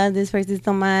God, I love this person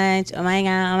so much. Oh my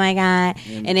God.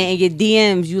 And then in your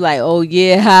DMs, you like, oh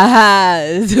yeah,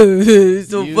 haha. So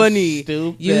you funny.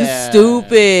 You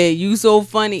stupid. You so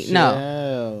funny. Chill.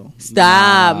 No.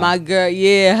 Stop, my girl.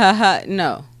 Yeah, haha.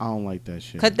 No. I don't like that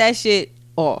shit. Cut that shit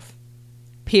off.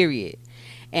 Period.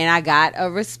 And I got a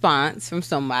response from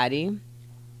somebody.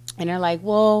 And they're like,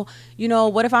 well,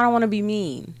 what if I don't want to be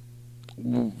mean?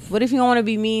 What if you don't want to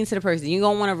be mean to the person? You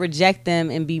don't want to reject them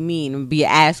and be mean and be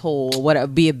an asshole or whatever,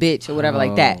 be a bitch or whatever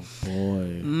like that.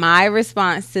 Boy. My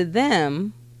response to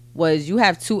them was, you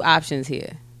have two options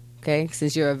here. Okay,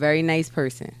 since you're a very nice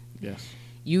person. Yes.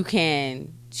 You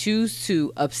can choose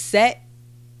to upset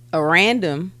a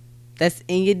random that's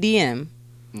in your DM,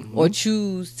 or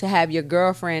choose to have your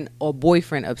girlfriend or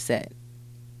boyfriend upset.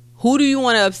 Who do you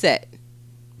want to upset?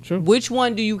 True. Which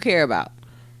one do you care about?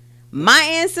 My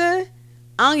answer,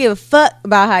 I don't give a fuck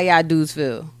about how y'all dudes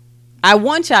feel. I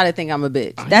want y'all to think I'm a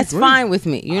bitch. That's fine with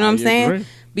me. You know what I'm saying?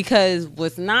 Because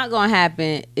what's not going to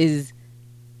happen is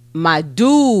my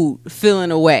dude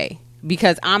feeling away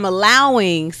because I'm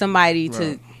allowing somebody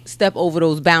to step over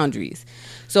those boundaries.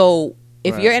 So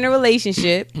if you're in a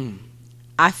relationship,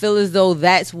 I feel as though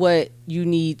that's what you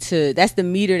need to, that's the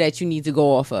meter that you need to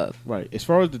go off of. Right. As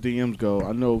far as the DMs go,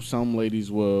 I know some ladies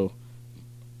will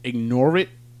ignore it.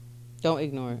 Don't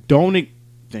ignore it.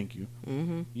 Thank you.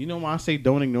 Mm-hmm. You know why I say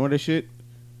don't ignore that shit?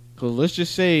 Because let's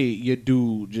just say your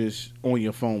dude just on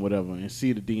your phone, whatever, and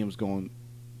see the DMs going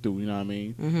through, you know what I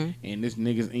mean? Mm-hmm. And this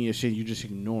nigga's in your shit, you just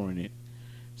ignoring it.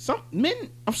 Some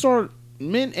men, I'm sorry,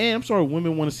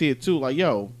 women want to see it too. Like,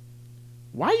 yo,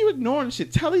 why are you ignoring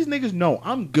shit? Tell these niggas, no,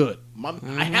 I'm good.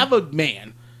 I have a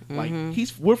man. Like,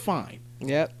 we're fine.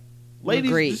 Yep.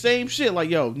 Ladies, the same shit. Like,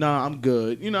 yo, nah, I'm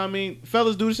good. You know what I mean?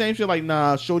 Fellas do the same shit. Like,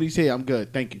 nah, shorty's here. I'm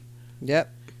good. Thank you. Yep.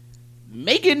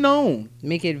 Make it known.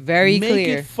 Make it very clear. Make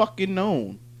it fucking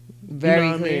known.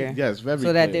 Very clear. I mean? Yes, very clear.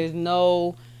 So that there's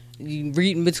no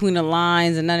reading between the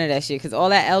lines and none of that shit. Because all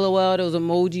that LOL, those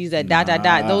emojis, that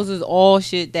dot, those is all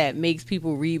shit that makes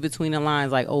people read between the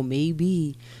lines. Like, oh,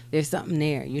 maybe there's something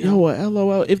there. You know? Yo, what,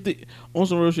 LOL. On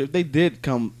some real shit, if they did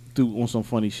come through on some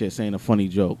funny shit saying a funny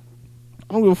joke,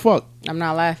 I don't give a fuck. I'm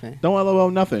not laughing. Don't LOL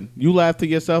nothing. You laugh to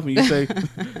yourself and you say,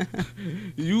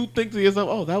 you think to yourself,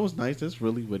 oh, that was nice. That's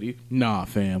really witty. Nah,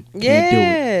 fam. Can't do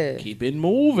it. Keep it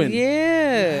moving.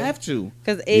 Yeah. You have to.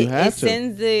 Because it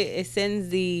sends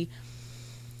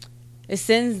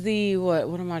the,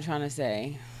 what am I trying to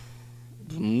say?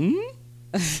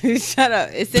 Shut up.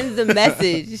 It sends the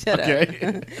message. Shut up.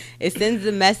 It sends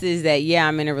the message that, yeah,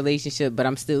 I'm in a relationship, but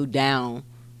I'm still down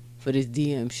for this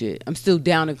DM shit. I'm still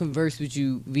down to converse with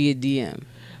you via DM.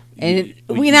 And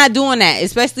we not doing that.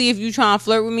 Especially if you trying to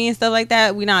flirt with me and stuff like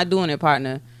that. We not doing it,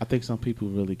 partner. I think some people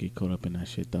really get caught up in that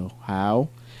shit, though. How?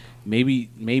 Maybe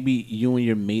you and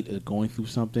your mate are going through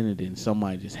something and then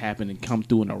somebody just happened to come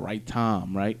through in the right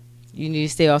time, right? You need to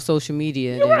stay off social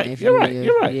media. You're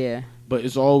right. Yeah. But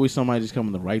it's always somebody just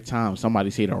coming the right time.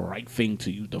 Somebody say the right thing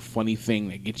to you, the funny thing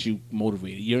that gets you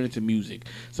motivated. You're into music.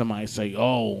 Somebody say,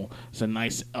 "Oh, it's a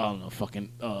nice,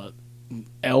 fucking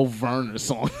Elle Verner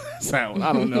song sound."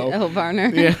 I don't know. Elle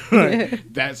Verner. Yeah,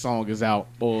 right. That song is out.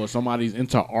 Or somebody's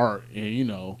into art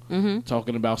and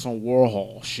talking about some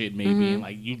Warhol shit maybe, and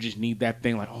like you just need that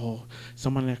thing. Like, oh,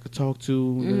 somebody I could talk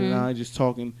to. Just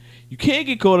talking. You can't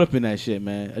get caught up in that shit,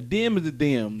 man. A DM is a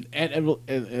DM. At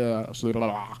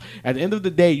the end of the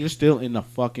day, you're still in a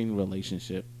fucking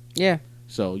relationship. Yeah.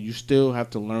 So you still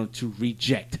have to learn to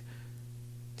reject.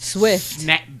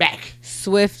 Snap back.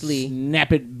 Swiftly.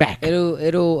 Snap it back.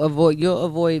 You'll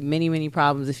avoid many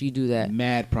problems if you do that.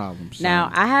 Mad problems. Son. Now,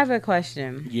 I have a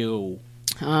question.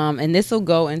 And this will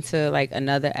go into like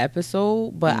another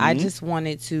episode, but I just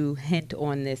wanted to hint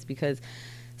on this because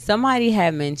somebody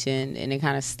had mentioned, and it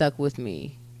kind of stuck with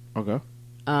me. Okay.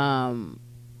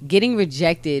 Getting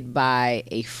rejected by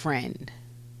a friend.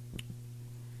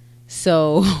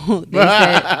 So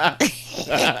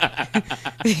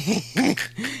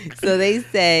they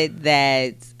said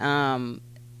that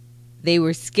they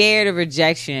were scared of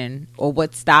rejection, or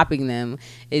what's stopping them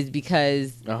is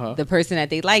because the person that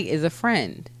they like is a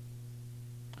friend.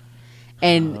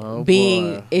 And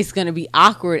it's going to be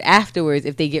awkward afterwards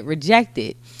if they get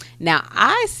rejected. Now,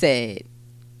 I said,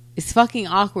 it's fucking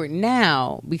awkward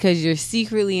now because you're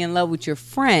secretly in love with your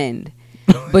friend,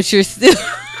 but you're still...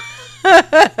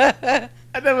 I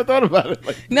never thought about it.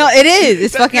 No, it is.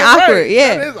 It's fucking awkward. Right.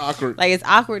 Yeah. That is awkward. Like, it's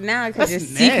awkward now because you're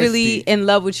secretly in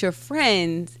love with your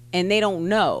friends and they don't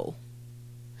know.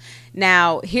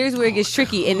 Now, here's where it gets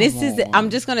tricky. And I'm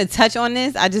just going to touch on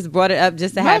this. I just brought it up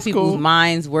just to have people's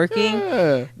minds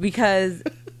working. Because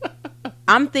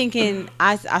I'm thinking,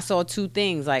 I saw two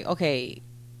things. Like, okay,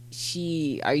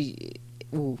 she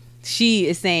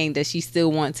is saying that she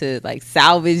still wants to like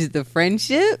salvage the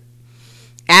friendship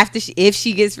if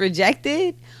she gets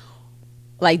rejected.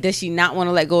 Like, does she not want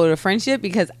to let go of the friendship?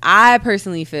 Because I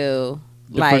personally feel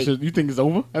like, you think it's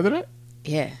over after that?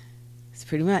 Yeah, it's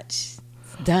pretty much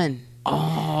done.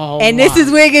 Oh, and this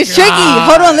is where it gets tricky.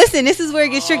 Hold on, listen. This is where it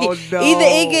gets tricky.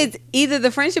 No. Either the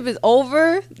friendship is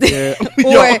over, yeah.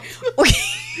 or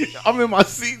I'm in my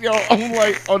seat, yo. I'm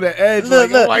like on the edge. Look.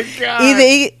 Oh my god.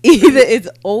 Either it's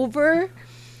over,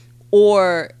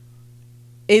 or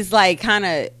it's like kind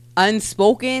of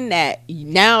unspoken that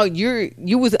now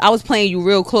I was playing you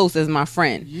real close as my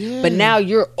friend, but now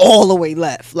you're all the way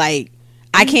left. Like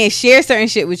I can't share certain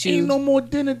shit with you. Ain't no more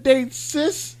dinner dates,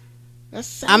 sis. That's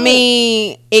sad. I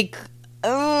mean, it.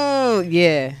 Oh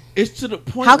yeah. It's to the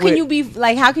point. How can you be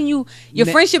like? How can you? Your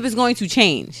friendship is going to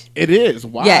change. It is.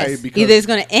 Why? Yes. Because either it's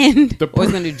going to end or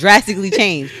it's going to drastically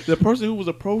change. The person who was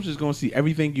approached is going to see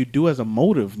everything you do as a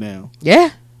motive now.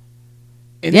 Yeah.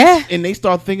 And and they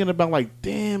start thinking about like,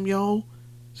 damn, yo,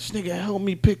 this nigga helped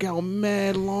me pick out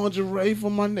mad lingerie for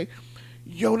my nigga.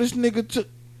 Yo, this nigga took.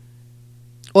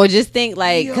 Or just think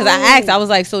like, because I asked, I was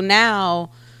like, so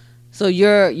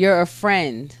you're a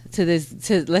friend to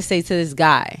let's say to this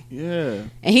guy. Yeah.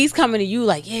 And he's coming to you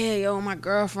like, yeah, yo, my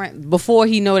girlfriend, before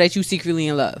he know that you secretly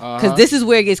in love. Because this is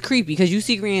where it gets creepy, because you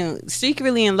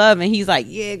secretly in love, and he's like,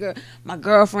 yeah, girl, my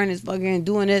girlfriend is fucking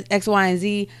doing this X, Y, and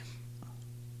Z.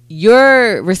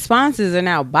 Your responses are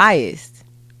now biased.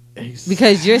 Exactly.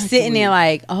 Because you're sitting there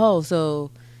like, oh,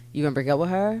 so you gonna break up with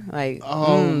her? Like,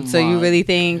 so you really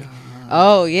think... God.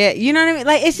 Oh yeah, you know what I mean?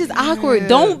 Like, it's just awkward.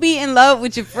 Don't be in love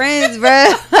with your friends,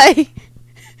 bro. Like,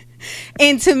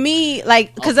 and to me,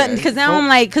 like, because now I'm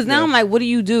like, what do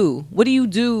you do? What do you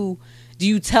do? Do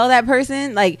you tell that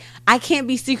person? Like, I can't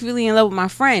be secretly in love with my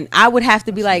friend. I would have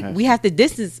to be like, we have to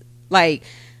distance. Like,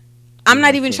 I'm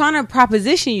not even trying to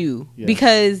proposition you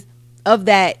because of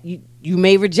that. You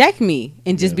may reject me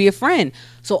and just be a friend.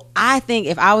 So I think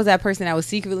if I was that person that was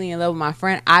secretly in love with my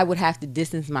friend, I would have to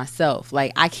distance myself.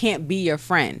 Like, I can't be your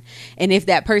friend. And if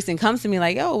that person comes to me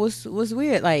like, oh, what's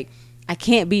weird? Like, I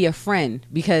can't be your friend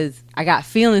because I got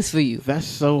feelings for you. That's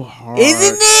so hard.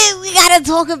 Isn't it? We got to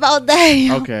talk about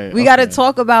that. Okay. We got to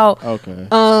talk about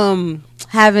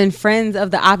having friends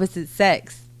of the opposite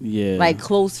sex. Yeah. Like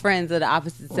close friends of the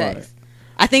opposite sex.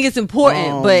 I think it's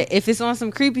important, but if it's on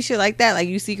some creepy shit like that, like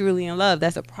you secretly in love,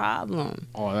 that's a problem.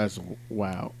 Oh, that's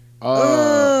wow.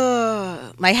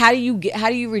 Like, how do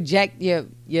you reject your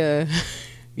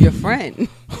friend?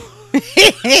 Like,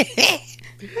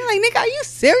 nigga, are you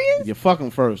serious? You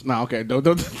fucking first. Nah, okay.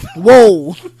 Don't.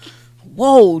 Whoa!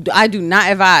 I do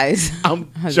not advise. I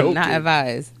do not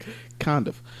advise. Kind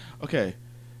of. Okay.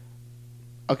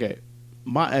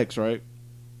 My ex, right?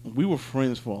 We were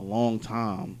friends for a long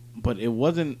time. But it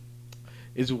wasn't.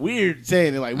 It's weird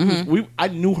saying it. Like I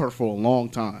knew her for a long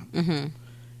time,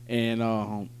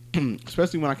 and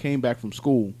especially when I came back from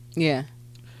school. Yeah.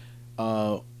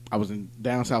 I was in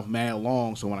down south mad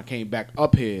long, so when I came back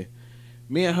up here,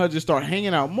 me and her just started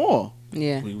hanging out more.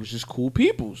 Yeah. We was just cool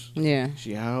peoples. Yeah.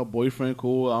 She had her boyfriend,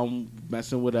 cool. I'm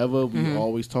messing whatever. We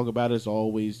always talk about it. It's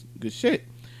always good shit.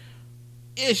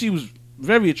 Yeah, she was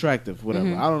very attractive.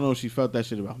 Whatever. I don't know if she felt that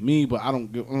shit about me, but I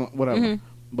don't give whatever.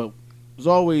 But it was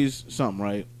always something,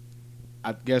 right?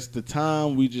 I guess the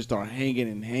time we just start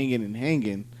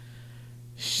hanging,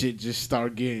 shit just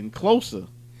start getting closer.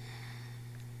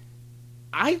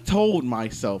 I told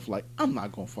myself, like, I'm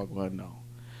not gonna fuck with her, no.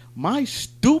 My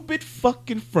stupid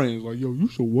fucking friends, like, yo, you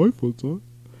should wife her, son.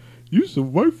 You should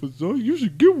wife her, son. You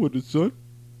should get with her, son.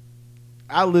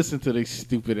 I listened to this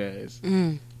stupid ass.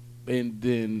 And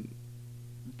then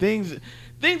things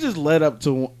just led up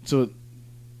to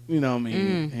you know what I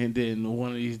mean? And then one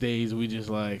of these days we just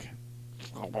like,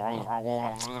 all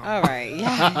right,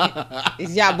 yeah.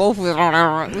 Y'all both with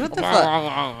what the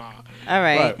fuck? All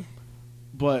right.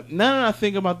 But now that I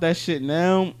think about that shit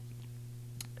now,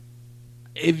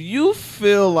 if you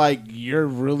feel like you're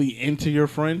really into your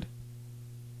friend,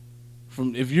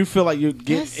 if you feel like you're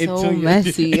getting into so your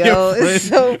messy, your yo, friend, it's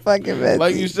so fucking messy.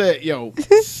 Like you said, yo,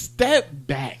 step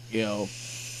back, yo,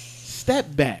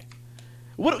 step back.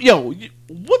 What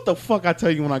the fuck I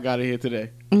tell you when I got in here today?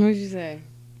 What did you say?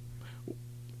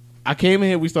 I came in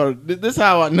here, we started. This is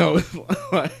how I know.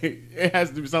 Like, it has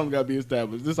to be something got to be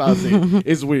established. This is how I say it.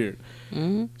 It's weird.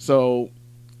 So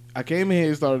I came in here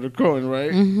and started recording,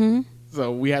 right?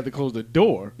 So we had to close the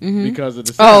door because of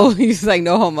the sound. Oh, he's like,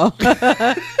 no homo.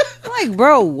 I'm like,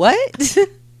 bro, what?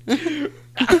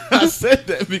 I said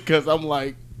that because I'm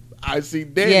like, I see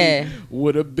Danny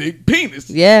with a big penis.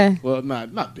 Yeah. Well,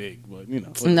 not big, but you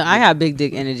know. No, I got big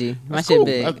dick energy. My shit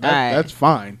big. All right. That's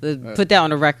fine. Put that on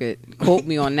the record. Quote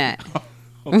me on that.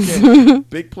 Okay.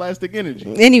 Big plastic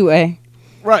energy. Anyway.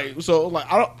 Right. So like,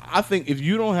 I think if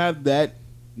you don't have that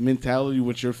mentality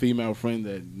with your female friend,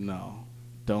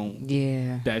 don't.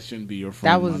 Yeah. That shouldn't be your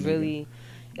friend. That was really.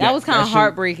 That was kind of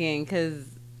heartbreaking because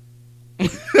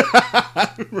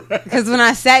Because when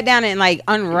I sat down and like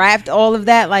unwrapped all of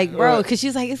that, like, bro, because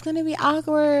she's like, it's gonna be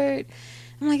awkward.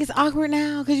 I'm like, it's awkward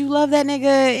now because you love that nigga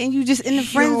and you just in the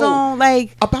friend zone.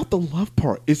 Like, about the love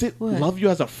part, is it love you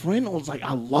as a friend or it's like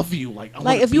I love you? Like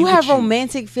if you have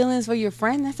romantic feelings for your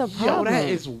friend, that's a problem. Yo, that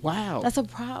is wild. That's a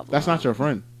problem. That's not your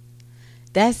friend.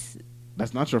 That's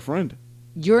not your friend.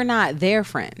 You're not their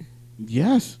friend.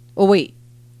 Yes. Oh wait,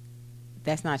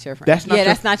 that's not your friend. That's not your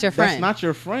friend. That's not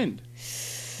your friend.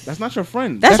 That's not your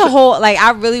friend. That's a whole, like,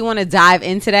 I really want to dive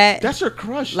into that. That's your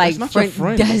crush. Like, that's not your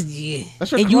friend. That's your and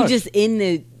crush. You just in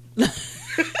the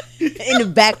in the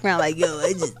background, like, yo,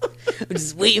 I'm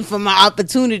just waiting for my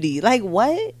opportunity. Like,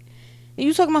 what? And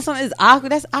you talking about something that's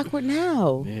awkward? That's awkward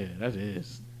now. Yeah, that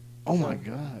is. Oh my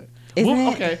God.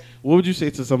 Okay. What would you say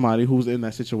to somebody who's in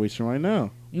that situation right now?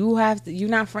 You have to. You're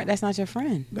not friend. That's not your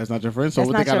friend. That's not your friend. So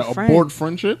that's they got to abort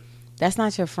friendship. That's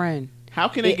not your friend. How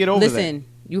can they get over that? Listen,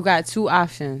 you got two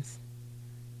options.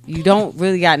 You don't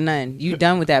really got none. You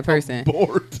done with that person.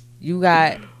 Abort. You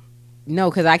got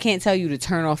because I can't tell you to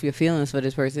turn off your feelings for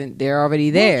this person. They're already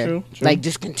there. True. Like,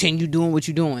 just continue doing what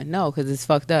you're doing. No, because it's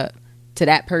fucked up to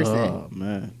that person. Oh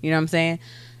man. You know what I'm saying?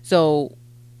 So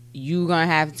you gonna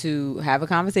have to have a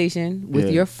conversation with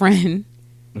your friend,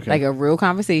 like a real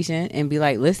conversation, and be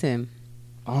like, listen.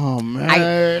 Oh man.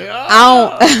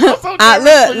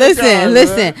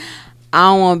 Listen. I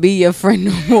don't want to be your friend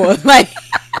no more. Like,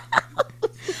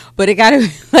 but it gotta be,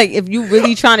 like, if you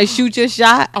really trying to shoot your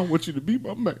shot, I want you to be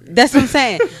my man. That's what I'm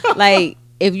saying. Like,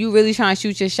 if you really trying to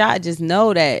shoot your shot, just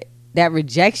know that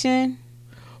rejection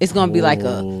is gonna be like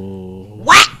a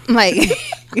whack, like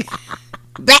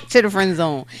back to the friend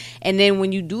zone. And then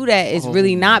when you do that, it's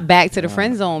really not back to the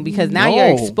friend zone because now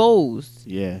you're exposed.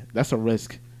 Yeah, that's a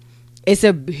risk. It's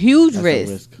a huge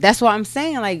risk. That's what I'm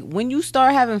saying. Like, when you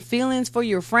start having feelings for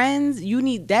your friends,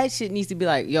 that shit needs to be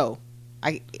like, yo,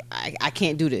 I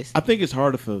can't do this. I think it's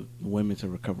harder for women to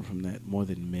recover from that more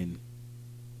than men.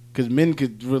 Because men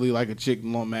could really like a chick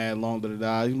long,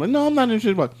 da-da-da. He's like, no, I'm not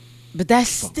interested. But that's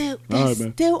still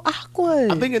awkward.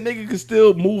 I think a nigga can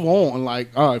still move on.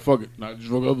 Like, all right, fuck it. Not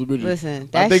just fuck other bitches. Listen,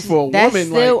 I think for a that's woman,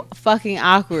 still like, fucking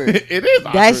awkward. It is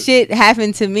awkward. That shit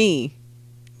happened to me.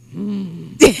 Uh-oh.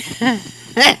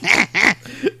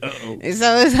 And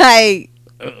so it's like,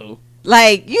 uh-oh.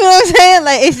 Like, you know what I'm saying?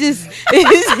 Like, it's just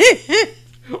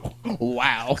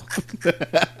wow.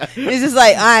 It's just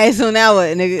like, all right, so now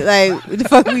what, nigga? Like, what the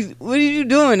fuck? What are you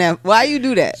doing now? Why you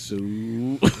do that? So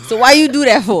why you do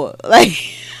that for? Like,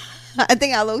 I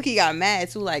think I low key got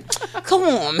mad too. Like, come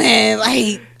on, man.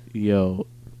 Like, yo,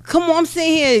 come on. I'm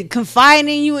sitting here confiding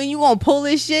in you, and you gonna pull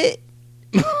this shit?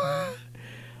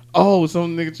 Oh,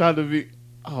 some nigga tried to be.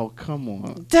 Oh, come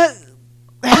on.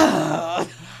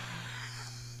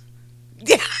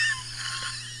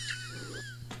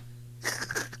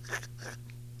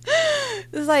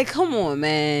 It's like, come on,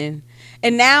 man.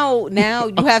 And now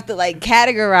you have to like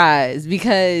categorize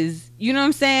because you know what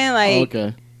I'm saying? Like,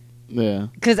 okay, yeah.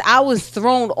 Because I was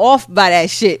thrown off by that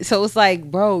shit. So it's like,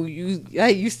 bro,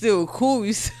 you still cool.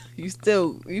 You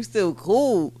still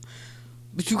cool,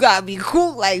 but you gotta be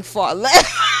cool like far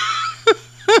left.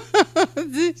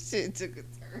 This shit took a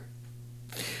turn.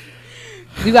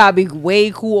 You gotta be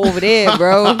way cool over there,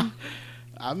 bro.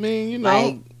 I mean, you know,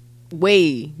 like, way.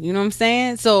 You know what I'm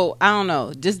saying? So I don't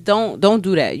know. Just don't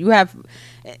do that. You have.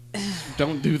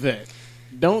 Don't do that.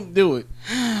 Don't do it.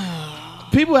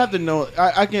 People have to know.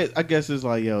 I guess it's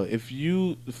like, yo, if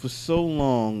you for so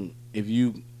long, if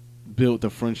you built a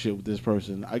friendship with this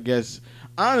person, I guess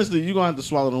honestly, you're gonna have to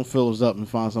swallow them feelings up and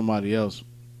find somebody else.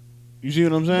 You see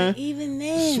what I'm saying? But even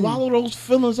then, swallow those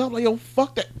feelings up. Like, yo,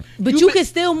 fuck that. But you can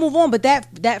still move on. But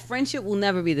that friendship will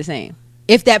never be the same.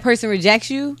 If that person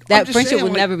rejects you, that friendship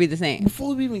will never be the same.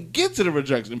 Before we even get to the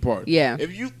rejection part, yeah.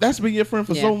 If that's been your friend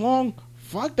for so long,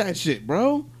 fuck that shit,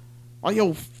 bro. Like,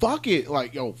 yo, fuck it.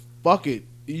 Like, yo, fuck it.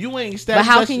 You ain't established.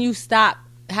 But how can you stop?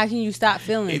 How can you stop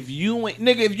feeling? If you ain't,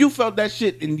 nigga, if you felt that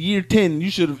shit in year 10,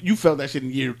 you felt that shit in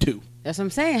year 2. That's what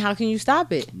I'm saying. How can you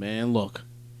stop it? Man, look.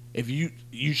 If you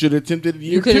should have attempted it in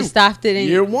year 2. You could have stopped it in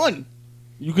year 1.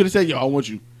 You could have said, yo, I want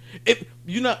you. If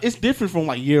you know, it's different from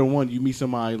like year 1. You meet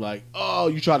somebody like, oh,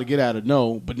 you try to get out of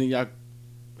no, but then y'all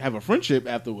have a friendship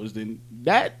afterwards. Then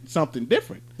that's something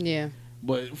different. Yeah.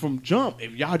 But from jump,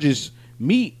 if y'all just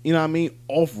meet, you know what I mean,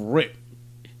 off rip,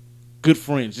 good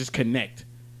friends, just connect,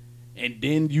 and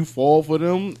then you fall for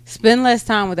them. Spend less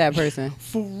time with that person.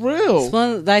 For real.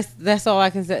 That's all I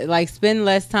can say. Like, spend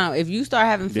less time. If you start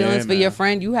having feelings for your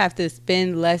friend, you have to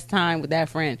spend less time with that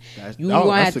friend. That's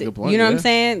a good point. You know what I'm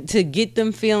saying? To get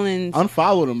them feelings,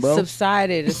 unfollow them, bro.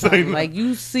 Subsided or something. Like,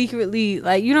 you secretly,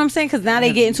 like, you know what I'm saying? Because now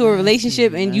they get into a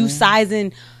relationship and you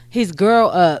sizing his girl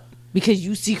up because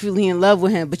you secretly in love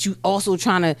with him, but you also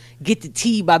trying to get the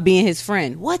tea by being his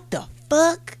friend. What the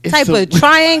fuck type of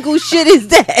triangle shit is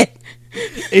that?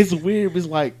 It's weird. It's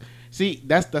like, see,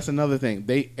 that's another thing.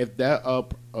 If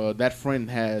that friend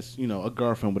has, you know, a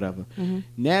girlfriend, whatever. Mm-hmm.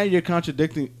 Now you're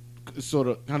contradicting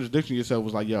yourself.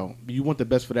 Was like, yo, you want the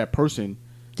best for that person.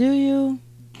 Do you?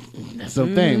 That's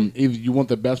the thing. If you want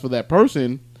the best for that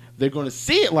person, they're going to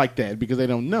see it like that because they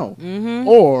don't know. Mm-hmm.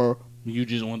 Or you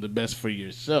just want the best for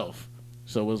yourself.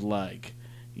 So it's like,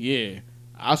 yeah,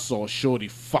 I saw Shorty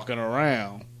fucking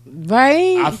around.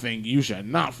 Right. I think you should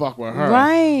not fuck with her.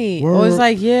 Right. Or it's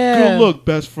like, yeah. Good look,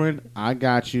 best friend. I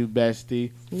got you,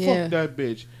 bestie. Yeah. Fuck that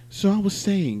bitch. So I was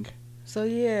saying. So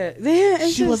yeah.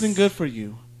 She wasn't good for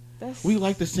you. We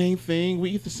like the same thing.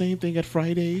 We eat the same thing at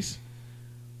Fridays.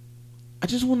 I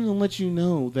just wanted to let you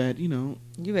know that, you know.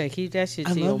 You better keep that shit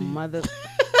to your mother.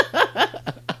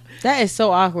 That is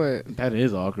so awkward. That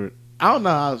is awkward. I don't know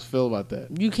how I feel about that.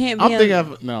 You can't be.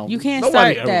 You can't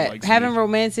start that. Having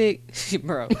romantic,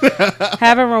 bro.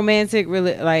 Having romantic,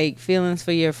 really like feelings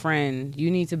for your friend.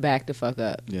 You need to back the fuck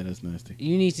up. Yeah, that's nasty.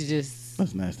 You need to just.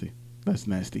 That's nasty. That's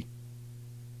nasty.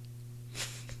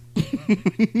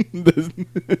 That's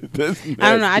nasty.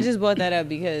 I don't know. I just brought that up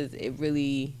because it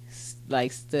really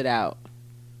like stood out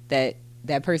that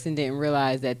person didn't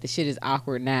realize that the shit is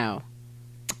awkward now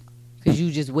because you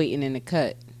just waiting in the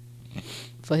cut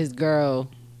for his girl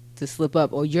to slip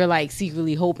up, or you're like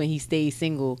secretly hoping he stays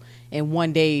single and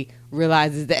one day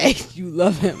realizes that you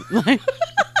love him, like,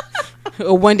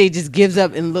 or one day just gives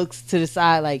up and looks to the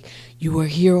side like you were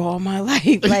here all my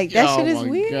life. Like that shit is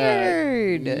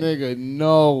weird. God. Nigga,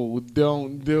 no,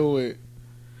 don't do it.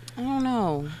 I don't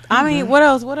know. I mean, what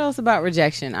else about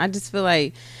rejection? I just feel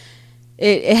like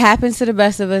it happens to the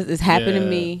best of us. It's happened to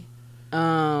me.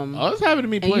 It's happened to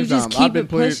me plenty of times. I've been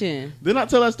pushing. Didn't I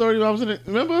tell that story when I was in it?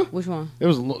 Remember? Which one? It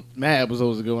was mad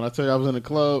episodes ago when I tell you I was in a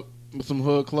club, some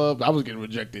hood club. I was getting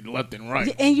rejected left and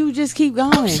right. And you just keep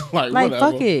going. like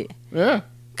fuck it. Yeah.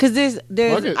 Because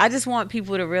there's I just want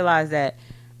people to realize that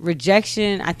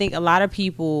rejection, I think a lot of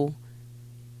people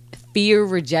fear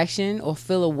rejection or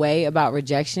feel a way about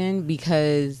rejection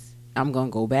because I'm going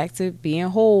to go back to being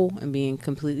whole and being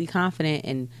completely confident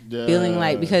and feeling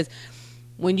like, because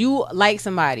when you like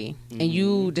somebody and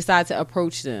you decide to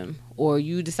approach them or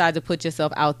you decide to put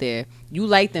yourself out there, you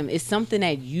like them. It's something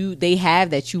that they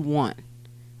have that you want.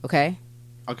 Okay?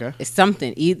 It's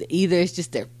something. Either it's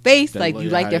just their face, like you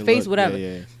like their face, whatever.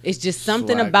 Yeah. It's just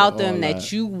something about them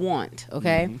that you want.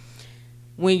 Okay? Mm-hmm.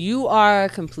 When you are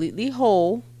completely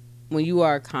whole, when you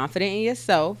are confident in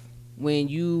yourself, when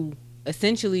you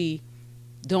essentially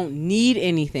don't need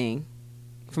anything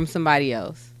from somebody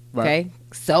else, okay?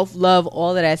 Self-love,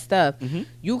 all of that stuff. Mm-hmm.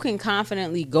 You can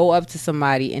confidently go up to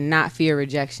somebody and not fear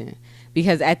rejection.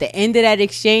 Because at the end of that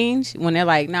exchange, when they're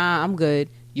like, nah, I'm good,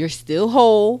 you're still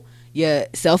whole. Your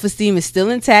self-esteem is still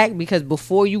intact because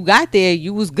before you got there,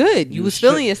 you was good. You was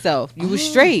feeling yourself. You was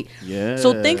straight. Yeah.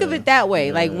 So think of it that way.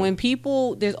 Yeah. Like when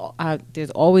people, there's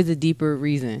always a deeper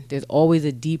reason. There's always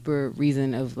a deeper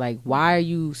reason of like, why are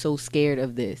you so scared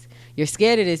of this? You're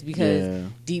scared of this because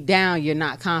deep down you're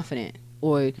not confident,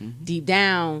 or deep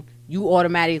down you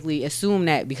automatically assume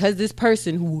that because this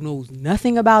person who knows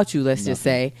nothing about you, let's just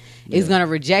say, is going to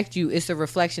reject you. It's a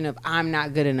reflection of I'm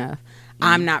not good enough.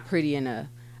 I'm not pretty enough.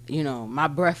 You know, my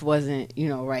breath wasn't,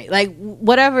 right. Like,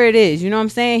 whatever it is, you know what I'm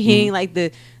saying? He ain't like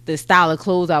the style of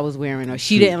clothes I was wearing, or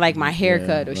she didn't like my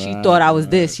haircut, or she thought I was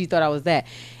this, she thought I was that.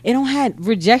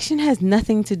 Rejection has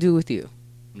nothing to do with you.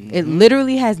 Mm-hmm. It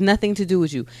literally has nothing to do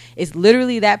with you. It's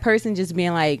literally that person just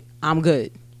being like, I'm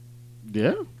good.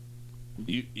 Yeah.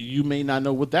 You may not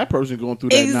know what that person going through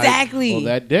that night or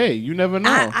that day. You never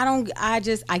know.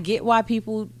 I get why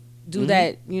people do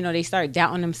that, they start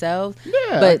doubting themselves.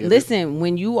 Yeah, but listen,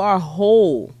 when you are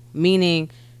whole, meaning,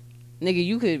 nigga,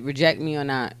 you could reject me or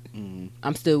not.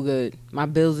 I'm still good. My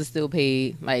bills are still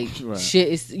paid. Like, shit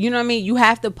is, you know what I mean? You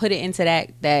have to put it into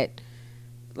that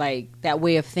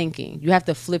way of thinking. You have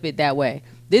to flip it that way.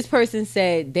 This person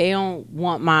said they don't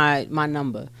want my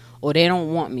number, or they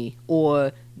don't want me,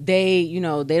 or they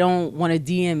don't want to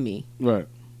DM me. Right.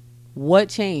 What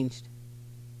changed?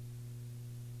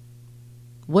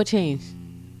 What changed?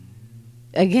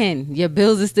 again, your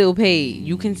bills are still paid.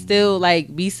 You can still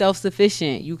like be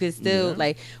self-sufficient. You can still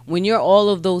like when you're all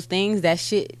of those things, that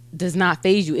shit does not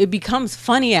faze you. It becomes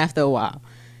funny after a while.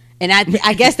 And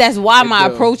I guess that's why my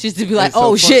approach is to be like,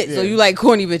 oh shit, so you like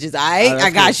corny bitches. I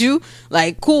got you.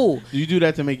 Like, cool. Do you do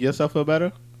that to make yourself feel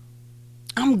better?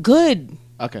 I'm good.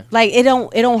 Okay. Like it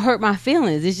don't hurt my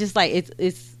feelings. It's just like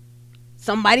it's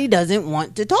somebody doesn't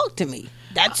want to talk to me.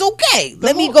 That's okay.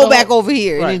 Let me go back over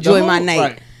here and enjoy my night.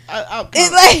 Right.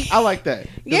 I like that.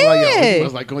 Yeah.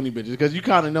 It's like corny bitches because you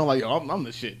kind of know like, I'm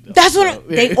the shit. Though. That's what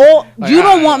they all. Like, you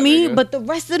don't want me, but the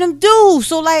rest of them do.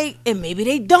 So like, and maybe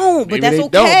they don't, but that's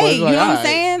okay. You know what I'm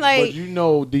saying? Like, but you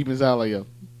know, deep inside, like, yo,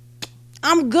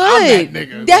 I'm good. I'm that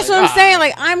nigga. That's like, what I'm saying.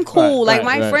 Like, I'm cool. Right,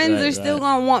 like my friends are still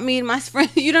gonna want me, and my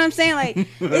friends. You know what I'm saying? Like,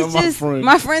 it's just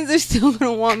my friends are still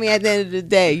gonna want me at the end of the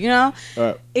day. You know?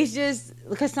 It's just.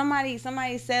 Because somebody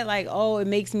said like, oh, it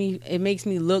makes me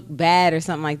look bad or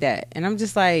something like that, and I'm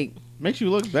just like, makes you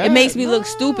look bad. It makes me look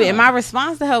stupid. And my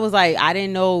response to her was like, I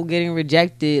didn't know getting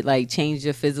rejected like changed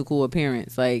your physical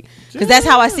appearance, like, because that's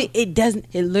how I see it. It doesn't.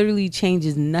 It literally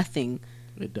changes nothing.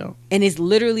 It don't. And it's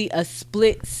literally a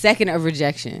split second of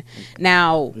rejection.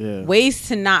 Now, ways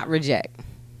to not reject,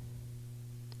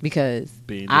 because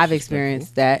I've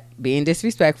experienced that, being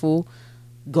disrespectful,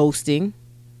 ghosting.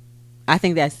 I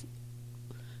think that's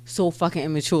so fucking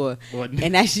immature,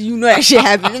 and that shit, you know, that shit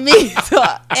happened to me. So,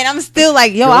 and I'm still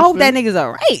like, yo, I hope that nigga's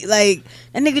alright. Like,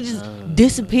 that nigga just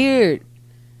disappeared.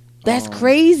 That's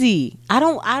crazy. I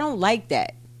don't like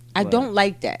that. I don't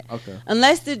like that. Okay.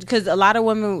 Unless because a lot of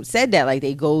women said that, like,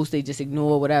 they ghost, they just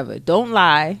ignore, whatever. Don't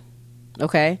lie.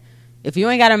 Okay. If you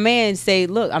ain't got a man, say,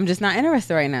 look, I'm just not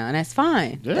interested right now, and that's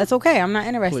fine. Yeah. That's okay. I'm not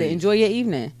interested. Please. Enjoy your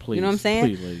evening. Please. You know what I'm saying?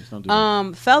 Please, ladies, don't do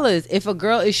that. Fellas, if a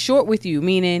girl is short with you,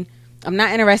 meaning I'm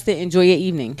not interested, enjoy your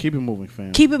evening. Keep it moving,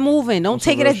 fam. Keep it moving. Don't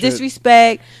take it as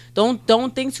disrespect.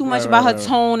 Don't think too much about her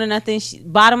tone or nothing.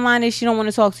 Bottom line is she don't want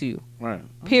to talk to you. Right.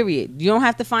 Period. You don't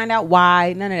have to find out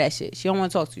why. None of that shit. She don't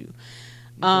want to talk to you.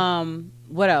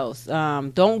 What else?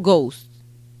 Don't ghost.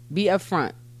 Be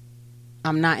upfront.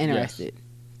 I'm not interested. Yes.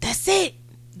 That's it.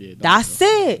 Yeah, that's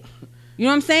it. You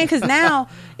know what I'm saying? Because now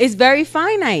it's very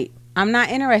finite. I'm not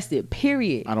interested.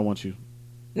 Period. I don't want you.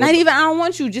 Not even I don't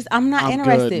want you. Just I'm not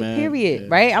interested. Good, period. Yeah.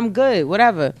 Right? I'm good.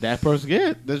 Whatever. That person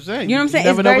get. That's it. You know what I'm saying?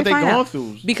 You never know what they're going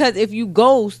through. Because if you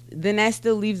ghost, then that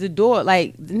still leaves the door.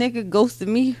 Like, the nigga ghosted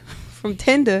me from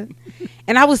Tinder,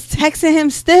 and I was texting him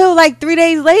still like 3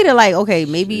 days later. Like, okay,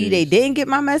 maybe they didn't get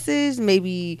my message.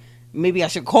 Maybe I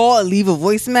should call and leave a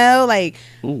voicemail. Like,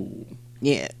 ooh,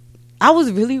 yeah. I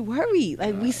was really worried.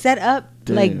 Like, we set up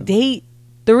like date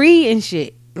 3 and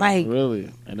shit. Like,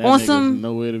 really? And that nigga's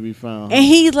nowhere to be found. And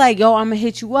he's like, yo, I'm gonna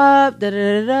hit you up. Da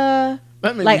da da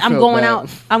da. Like, I'm going out.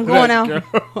 I'm going out.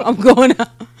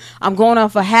 I'm going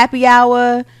out for happy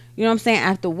hour. You know what I'm saying?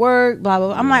 After work, blah blah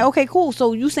blah. I'm like, okay, cool.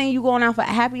 So you saying you going out for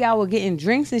happy hour, getting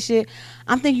drinks and shit?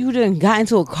 I'm thinking you done got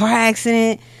into a car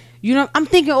accident. You know, I'm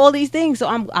thinking all these things. So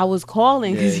I was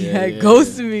calling because he had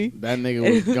ghosted me. That nigga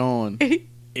was gone.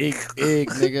 Ick,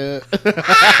 nigga.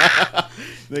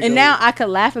 And now I could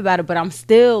laugh about it, but I'm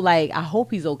still like, I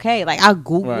hope he's okay. Like, I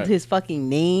googled his fucking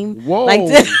name. Whoa. Like,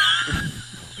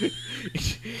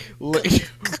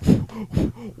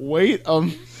 wait.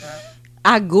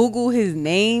 I googled his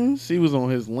name. She was on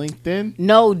his LinkedIn.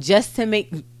 No, just to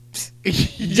make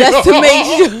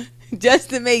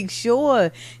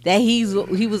sure that he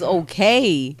was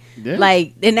okay. Yeah.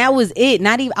 Like, and that was it.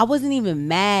 I wasn't even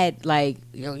mad. Like,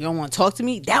 yo, you don't want to talk to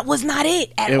me? That was not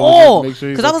it at all.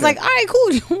 Because I was like, all right,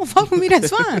 cool. You don't want to fuck with me?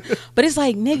 That's fine. But it's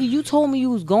like, nigga, you told me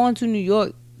you was going to New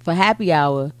York for happy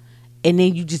hour, and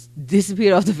then you just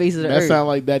disappeared off the face of the earth. That sound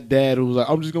like that dad who was like,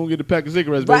 I'm just going to get a pack of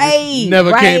cigarettes, baby.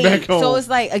 Never came back home. So it's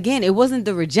like, again, it wasn't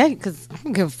the rejection, because I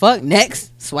don't give a fuck.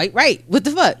 Next, swipe right. What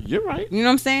the fuck? You're right. You know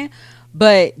what I'm saying?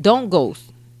 But don't ghost.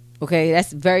 Okay?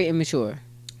 That's very immature.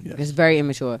 Yes. It's very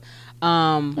immature.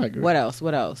 I agree. What else?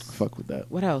 Fuck with that.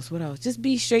 What else? Just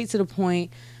be straight to the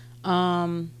point.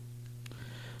 What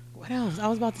else? I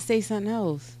was about to say something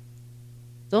else.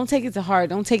 Don't take it to heart.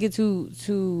 Don't take it to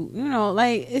you know,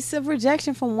 like, it's a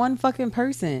rejection from one fucking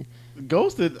person.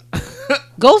 Ghosting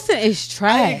is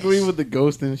trash. I agree with the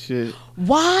ghosting shit.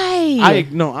 Why?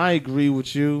 I agree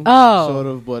with you. Sort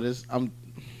of, but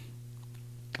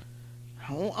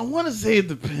I want to say it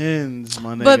depends,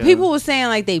 my nigga. But people were saying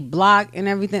like they block and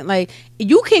everything. Like,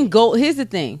 you can go. Here's the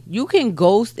thing: you can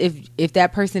ghost if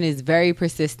that person is very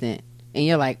persistent, and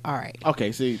you're like, all right,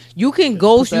 okay. See, you can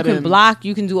ghost, you can block,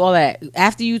 you can do all that.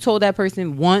 After you told that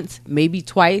person once, maybe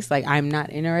twice, like, I'm not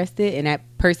interested, and that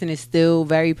person is still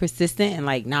very persistent and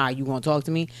like, nah, you won't talk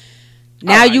to me.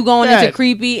 Now you going into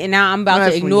creepy, and now I'm about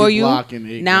to ignore you.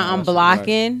 Now I'm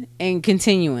blocking and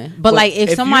continuing. But like,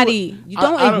 if somebody, you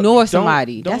don't ignore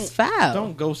somebody. That's foul.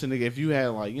 Don't ghost a nigga. If you had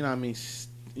like, you know what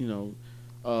I mean,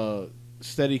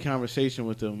 steady conversation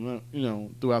with them,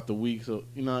 throughout the week. So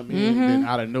you know what I mean. Then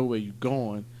out of nowhere you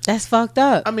going. That's fucked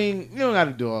up. I mean, you don't got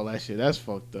to do all that shit. That's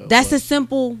fucked up. That's a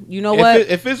simple. You know what?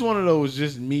 If it's one of those,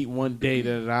 just meet one day,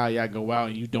 y'all go out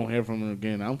and you don't hear from them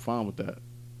again. I'm fine with that.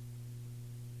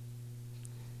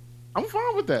 I'm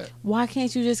fine with that. Why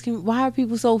can't you just? Why are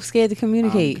people so scared to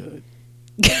communicate?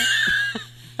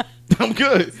 I'm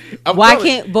good. Why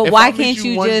can't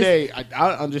you one just? Day,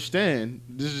 I understand.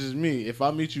 This is me. If I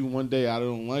meet you one day, I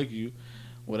don't like you.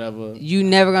 Whatever. You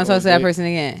never gonna talk to that person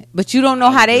again. But you don't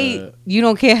know how they. You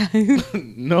don't care.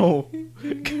 No,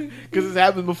 because it's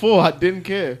happened before. I didn't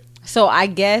care. So I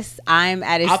guess I'm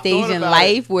at a stage in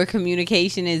life where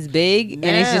communication is big, and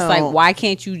it's just like, why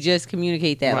can't you just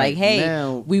communicate that? Like,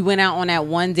 hey, we went out on that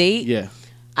one date. Yeah.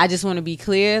 I just want to be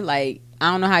clear. Like,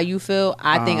 I don't know how you feel.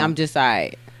 I think I'm just all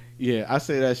right. Yeah, I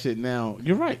say that shit now.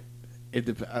 You're right.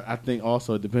 I think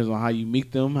also it depends on how you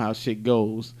meet them, how shit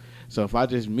goes. So if I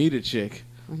just meet a chick,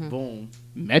 boom,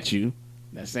 met you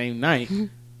that same night,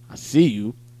 I see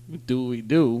you, we do what we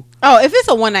do. Oh, if it's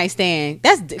a one night stand,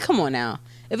 come on now.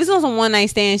 If it's on some one night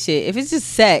stand shit, if it's just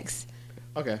sex,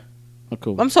 okay, oh,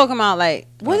 cool. I'm talking about like,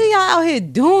 what are y'all out here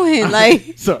doing?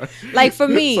 Like, sorry, like for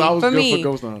me,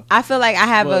 for I feel like I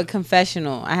have a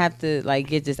confessional. I have to like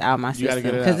get this out of my system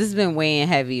because this has been weighing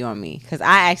heavy on me. Because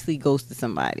I actually ghosted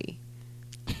somebody.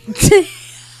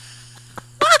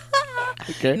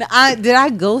 Okay. No, did I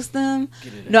ghost them?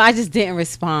 No, I just didn't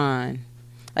respond.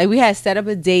 Like we had set up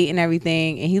a date and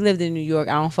everything, and he lived in New York.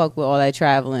 I don't fuck with all that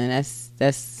traveling.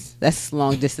 That's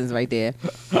long distance right there.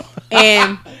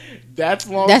 And that's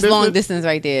long distance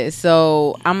right there.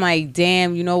 So I'm like,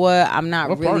 damn, you know what? I'm not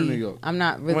what really part of New York? I'm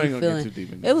not really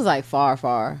feeling it was like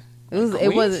far. It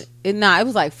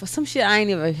was like for some shit I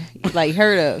ain't even like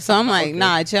heard of. So I'm like, okay.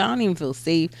 Nah, chill, I don't even feel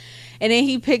safe. And then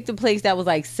he picked a place that was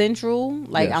like central.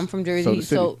 Like I'm from Jersey.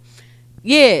 So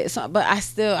yeah, but I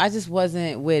just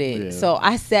wasn't with it. Yeah. So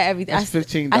I said everything. That's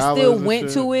 $15 I still went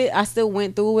to it. I still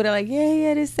went through with it. Like,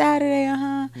 yeah, this Saturday,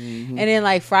 And then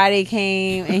like Friday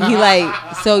came, and he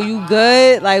like, so you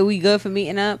good? Like, we good for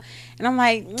meeting up? And I'm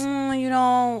like,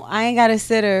 I ain't got a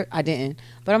sitter. I didn't,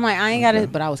 but I'm like, I ain't got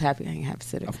it. But I was happy I ain't have a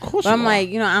sitter. Of course. But I'm like,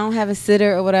 I don't have a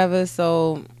sitter or whatever.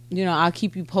 So I'll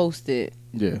keep you posted.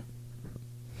 Yeah.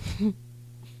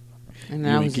 And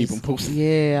I was keep them posted.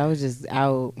 Yeah, I was just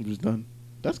out. You was done.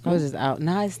 That's cool. I was just out.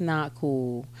 No, it's not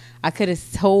cool. I could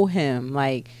have told him,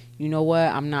 like, you know what?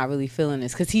 I'm not really feeling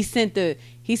this, because he sent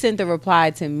the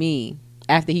reply to me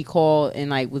after he called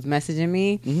and like was messaging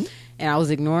me, and I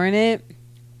was ignoring it.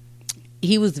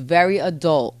 He was very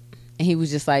adult, and he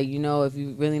was just like, if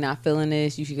you're really not feeling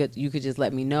this, you could just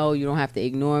let me know. You don't have to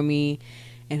ignore me,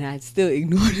 and I still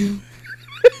ignored him.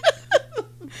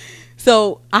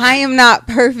 So I am not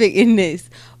perfect in this,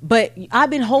 but I've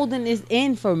been holding this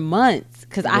in for months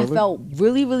because I felt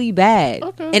really, really bad.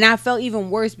 Okay. And I felt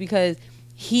even worse because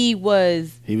he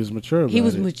was mature. He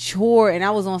was mature, and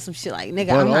I was on some shit like, nigga,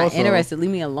 but I'm not interested.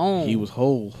 Leave me alone. He was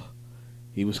whole.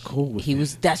 He was cool with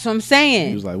it. That's what I'm saying.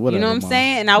 He was like, whatever. You know what I'm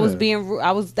saying? And I was being,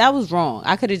 that was wrong.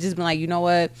 I could have just been like, you know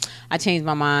what? I changed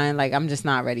my mind. Like, I'm just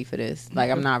not ready for this. Like,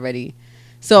 I'm not ready.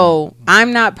 So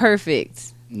I'm not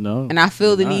perfect. No. And I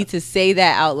feel the need to say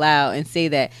that out loud and say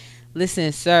that,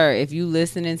 listen, sir, if you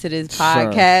listening to this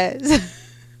podcast,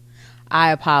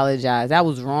 I apologize. That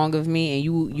was wrong of me, and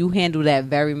you handled that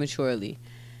very maturely.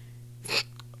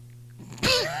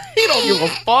 He don't give a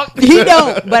fuck. He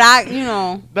don't,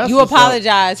 but you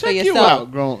apologize for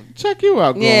yourself. Check you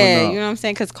out growing up. You know what I'm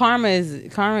saying? Because karma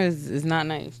is not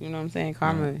nice. You know what I'm saying?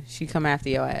 Karma, she come after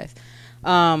your ass.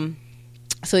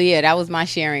 So yeah, that was my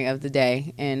sharing of the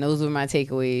day, and those were my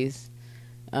takeaways.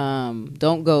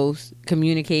 Don't ghost.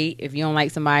 Communicate. If you don't like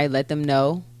somebody, let them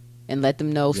know, and let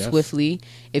them know swiftly.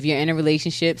 If you're in a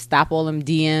relationship, stop all them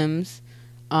DMs.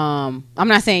 I'm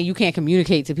not saying you can't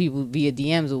communicate to people via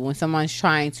DMs, but when someone's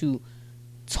trying to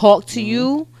talk to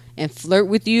you and flirt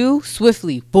with you,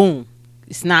 swiftly, boom,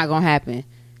 it's not gonna happen.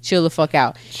 Chill the fuck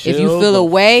out. If you feel a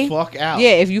way,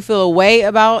 if you feel a way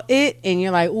about it, and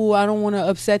you're like, "Ooh, I don't want to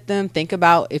upset them," think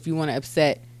about if you want to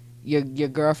upset your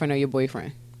girlfriend or your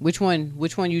boyfriend. Which one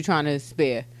you trying to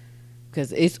spare?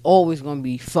 Because it's always gonna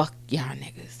be fuck y'all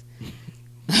niggas,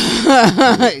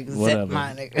 except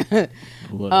my nigga.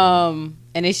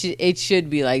 And it should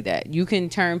be like that. You can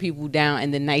turn people down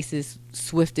in the nicest,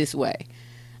 swiftest way.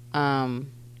 And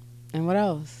what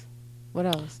else? What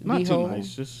else? Not too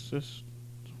nice. Just.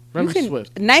 Very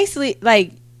swift. Nicely,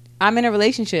 like, I'm in a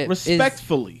relationship.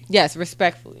 Respectfully. Yes,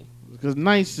 respectfully. Because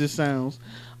nice just sounds...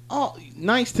 Oh,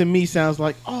 nice to me sounds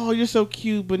like, oh, you're so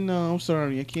cute, but no, I'm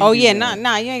sorry. I can't. Oh, yeah,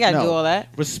 nah, you ain't got to do all that.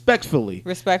 Respectfully.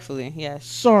 Respectfully, yes.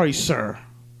 Sorry, sir.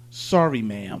 Sorry,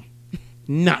 ma'am.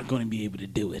 Not going to be able to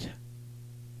do it.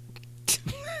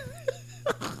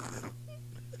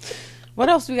 What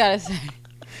else we got to say?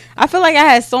 I feel like I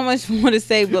had so much more to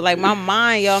say, but like my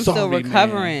mind, yo, I'm still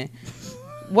recovering. Man.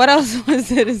 What else was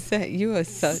there to say? You are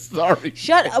so... Sorry.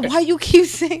 Shut up. Why you keep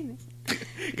saying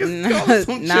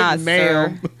Nah,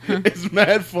 ma'am. It's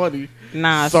mad funny.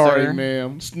 Nah, sorry, sir.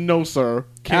 ma'am. No, sir.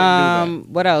 Can't do that.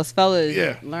 What else, fellas?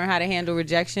 Yeah. Learn how to handle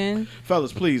rejection.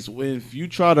 Fellas, please, if you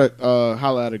try to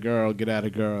holler at a girl, get at a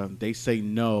girl, they say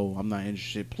no, I'm not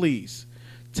interested. Please,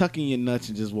 tuck in your nuts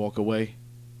and just walk away.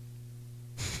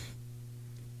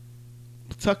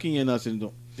 Tuck in your nuts and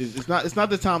don't. It's not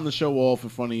the time to show off in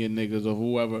front of your niggas or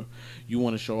whoever you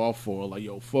want to show off for. Like,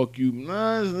 yo, fuck you.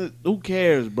 Nah, who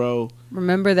cares, bro?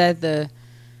 Remember that the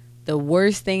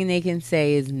worst thing they can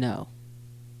say is no.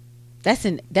 That's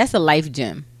a life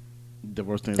gem. The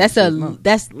worst thing.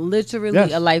 That's literally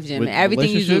a life gem. With and everything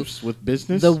you do, with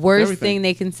business, the worst thing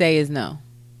they can say is no.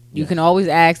 You can always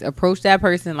approach that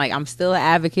person. Like, I'm still an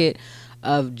advocate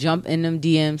of jump in them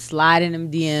DMs, slide in them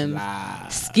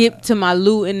DMs, skip to my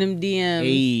loot in them DMs,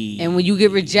 hey. And when you get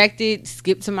rejected,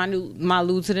 skip to my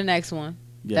loot to the next one.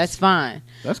 Yes. That's fine.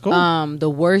 That's cool. The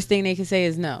worst thing they can say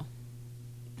is no,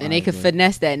 and they could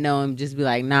finesse that no and just be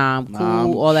like, nah, I'm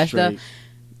cool, all that stuff.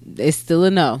 It's still a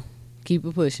no. Keep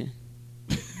it pushing.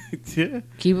 Yeah.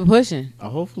 Keep it pushing.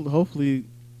 Hopefully,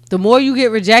 the more you get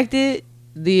rejected,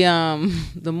 the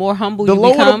more humble you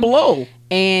become. The lower the blow.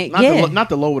 And not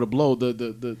the lower the blow,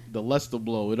 the less the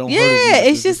blow. It don't hurt. Yeah,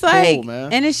 it's just like, cool,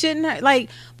 man. And it shouldn't hurt. Like,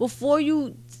 before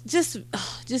you just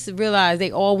realize they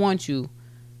all want you,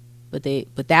 but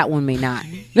that one may not.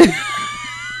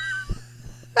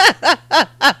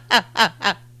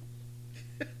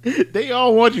 They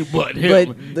all want you, but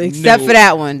except for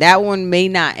that one may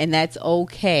not, and that's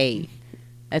okay.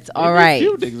 That's all right.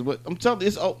 Few niggas, but I'm telling you,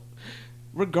 it's all.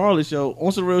 Regardless, yo,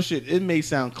 on some real shit, it may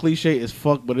sound cliche as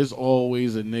fuck, but it's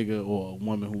always a nigga or a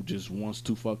woman who just wants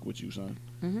to fuck with you, son.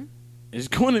 Mm-hmm. It's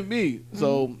going to be. Mm-hmm.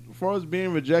 So, as far as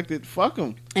being rejected, fuck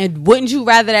them. And wouldn't you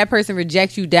rather that person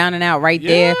reject you down and out right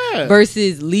there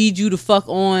versus lead you to fuck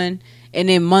on and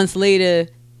then months later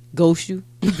ghost you?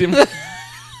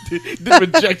 They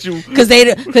reject you because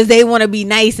they want to be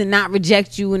nice and not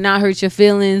reject you and not hurt your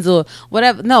feelings or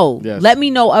whatever. No, let me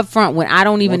know up front when I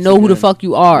don't even know who the fuck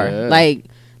you are. Yeah. Like,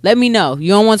 let me know.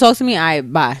 You don't want to talk to me? All right,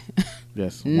 bye.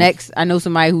 Yes. Next, I know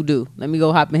somebody who do. Let me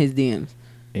go hop in his DMs.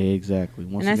 Exactly.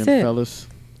 Once again, fellas,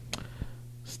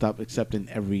 stop accepting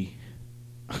every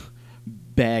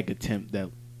bag attempt that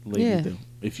ladies do.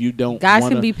 If you don't, guys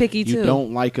can be picky too. You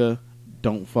don't like her,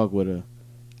 don't fuck with her.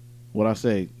 What I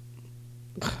say.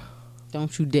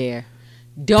 Don't you dare.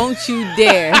 Don't you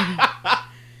dare.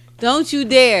 Don't you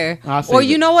dare. Or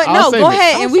you know what? No, go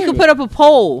ahead and we can put up a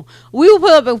poll. We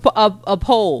will put up a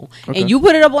poll. Okay. And you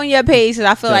put it up on your page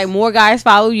because I feel like more guys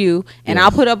follow you. And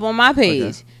I'll put up on my page.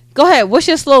 Okay. Go ahead. What's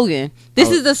your slogan? This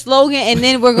is the slogan. And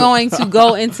then we're going to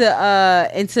go into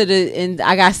and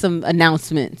I got some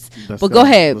announcements. But go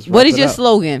ahead. What is your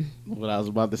slogan? What I was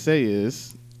about to say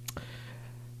is,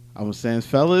 I was saying,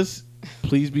 fellas,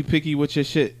 please be picky with your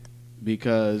shit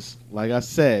because, like I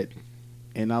said,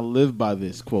 and I live by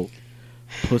this quote: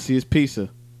 "Pussy is pizza."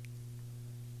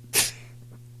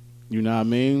 You know what I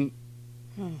mean?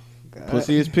 Oh,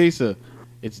 pussy is pizza.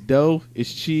 It's dough,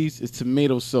 it's cheese, it's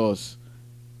tomato sauce.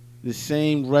 The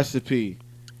same recipe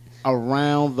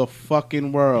around the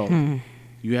fucking world.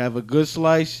 You have a good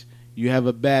slice, you have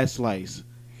a bad slice.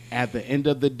 At the end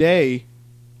of the day,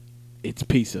 it's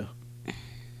pizza.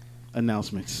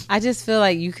 Announcements. I just feel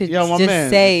like you could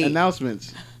say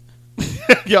announcements.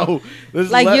 Yo,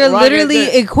 like you're literally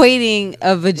equating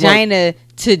a vagina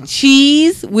to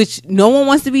cheese, which no one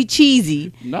wants to be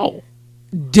cheesy. No.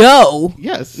 Dough.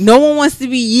 Yes. No one wants to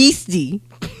be yeasty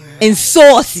and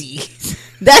saucy.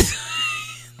 That's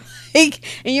like,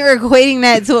 and you're equating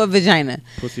that to a vagina.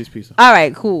 Pussy's pizza. All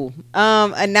right, cool.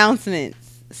 Announcements.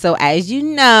 So as you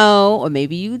know, or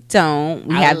maybe you don't,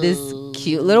 we have this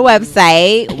cute little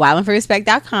website,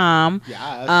 wildandforrespect.com.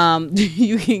 Yes.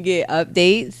 You can get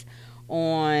updates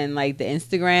on like the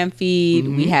Instagram feed.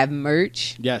 Mm-hmm. We have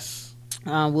merch. Yes.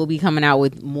 We'll be coming out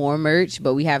with more merch,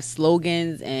 but we have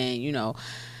slogans and,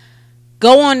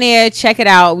 go on there, check it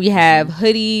out. We have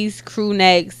hoodies, crew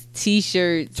necks,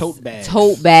 t-shirts, tote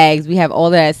bags. We have all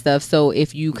that stuff. So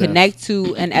if you connect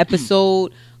to an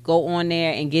episode, go on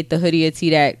there and get the hoodie or tee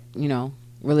that,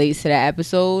 relates to that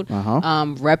episode.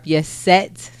 Rep your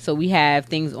set. So we have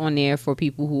things on there for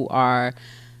people who are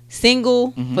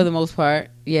single for the most part.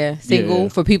 Yeah, single.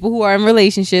 For people who are in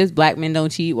relationships. Black men don't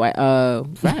cheat.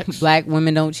 Black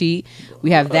women don't cheat.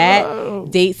 We have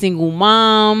that. Date single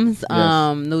moms.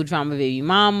 No drama baby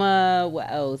mama. What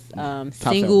else?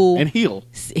 Single and heal.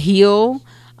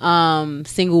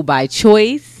 Single by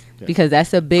choice, because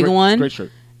that's a big one. Great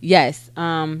shirt. Yes.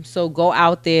 So go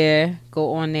out there,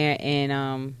 go on there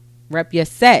and rep your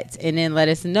set, and then let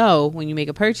us know when you make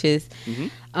a purchase.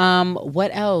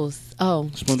 What else?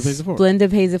 Oh, Splenda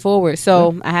pays it forward.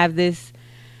 So I have this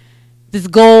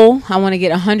goal. I want to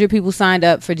get 100 people signed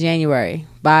up for January.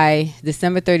 By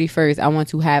December 31st, I want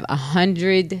to have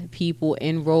 100 people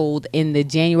enrolled in the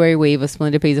January wave of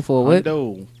Splenda pays it forward.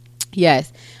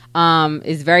 Yes.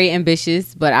 It's very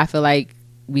ambitious, but I feel like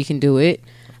we can do it.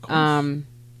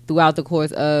 Throughout the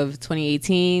course of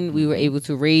 2018, we were able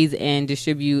to raise and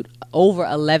distribute over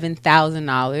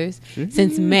 $11,000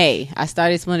 since May. I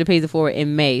started Splenda pays it forward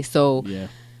in May. So,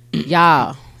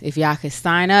 y'all, if y'all could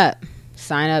sign up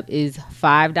is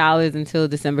 $5 until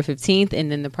December 15th,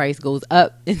 and then the price goes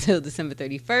up until December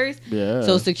 31st.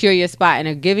 So secure your spot in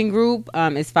a giving group.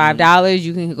 It's $5.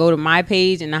 You can go to my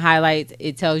page in the highlights.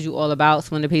 It tells you all about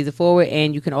Splenda pays it forward,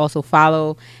 and you can also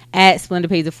follow at Splenda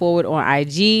pays it forward on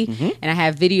IG. And I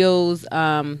have videos,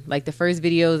 like the first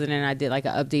videos, and then I did like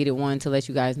an updated one to let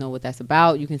you guys know what that's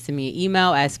about. You can send me an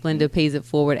email at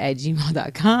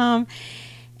splendapaysitforward@gmail.com.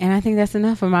 And I think that's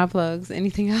enough for my plugs.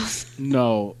 Anything else?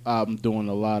 No, I'm doing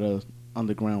a lot of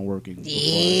underground working.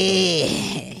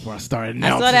 Before I started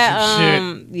announcing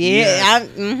some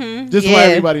shit. Just to let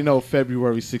everybody know,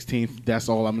 February 16th. That's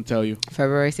all I'm gonna tell you.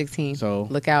 February 16th. So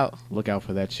look out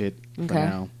for that shit. Okay. For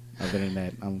now. Other than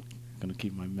that, I'm gonna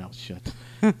keep my mouth shut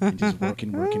and just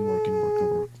working.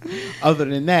 Other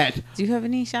than that, do you have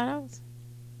any shout outs?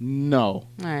 No. All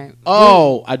right.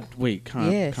 Oh, I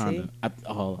kinda.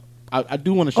 I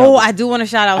do want to shout. I do want to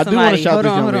shout out somebody. I do want to shout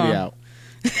this young lady out.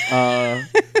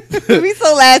 We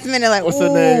so last minute, like, what's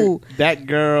her name? That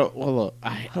girl. Well, look.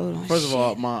 First of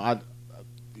all, her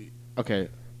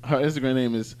Instagram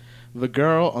name is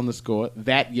 _never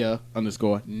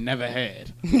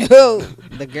had. No,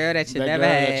 the girl that you never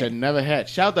had. That you never had.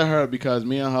 Shout to her because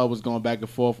me and her was going back and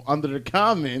forth under the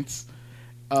comments.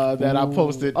 That I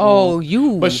posted.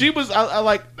 But she was. I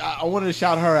wanted to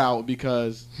shout her out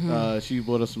because she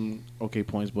brought us some okay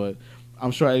points. But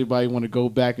I'm sure everybody want to go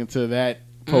back into that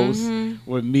post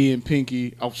with me and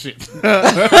Pinky. Oh shit!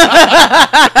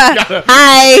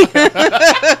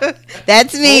 Hi,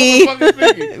 that's me.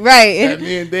 Right. And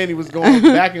me and Danny was going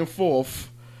back and forth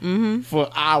for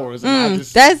hours, and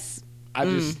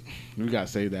we gotta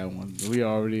save that one. We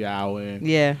already an hour in.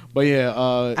 Yeah. But yeah,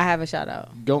 I have a shout out.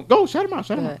 Go shout him out.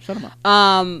 Shout him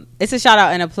out. It's a shout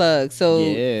out and a plug. So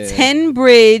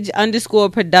 10Bridge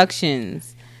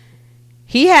 _productions.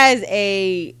 He has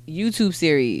a YouTube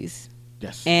series.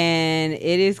 Yes. And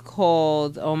it is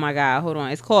called, oh my God, hold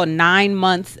on. It's called 9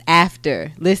 Months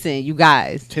After. Listen, you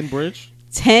guys. 10Bridge?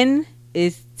 10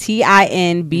 is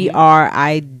TINBRIDGE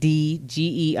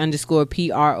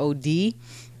 _PROD.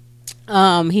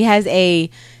 He has a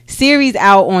series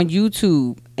out on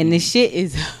YouTube, and this shit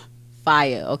is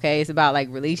fire. Okay, it's about like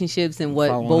relationships and what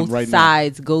both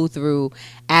sides go through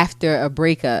after a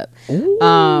breakup.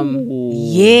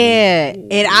 Yeah,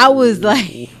 and I was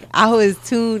like, I was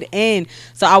tuned in.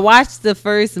 So I watched the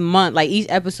first month. Like each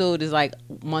episode is like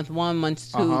month 1,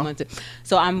 month 2, month 2.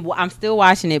 So I'm still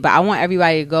watching it, but I want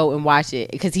everybody to go and watch it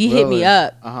because he hit me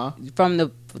up from the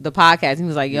podcast. He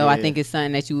was like, yo, I think it's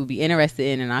something that you would be interested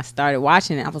in. And I started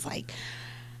watching it. I was like,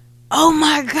 oh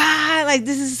my God, like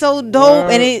this is so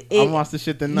dope. And I watched the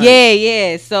shit tonight.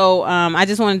 Yeah. So I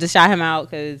just wanted to shout him out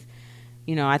because,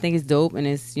 you know, I think it's dope and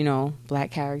it's, you know, black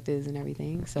characters and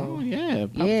everything. So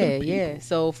yeah.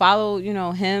 So follow, you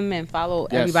know, him and follow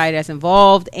everybody that's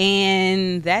involved.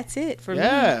 And that's it for me.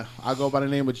 Yeah. I go by the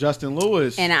name of Justin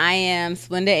Lewis. And I am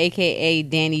Splenda, aka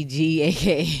Danny G,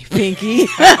 aka Pinky.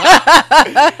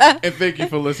 And thank you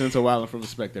for listening to Wild and for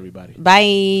Respect, everybody. Bye.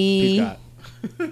 Peace God.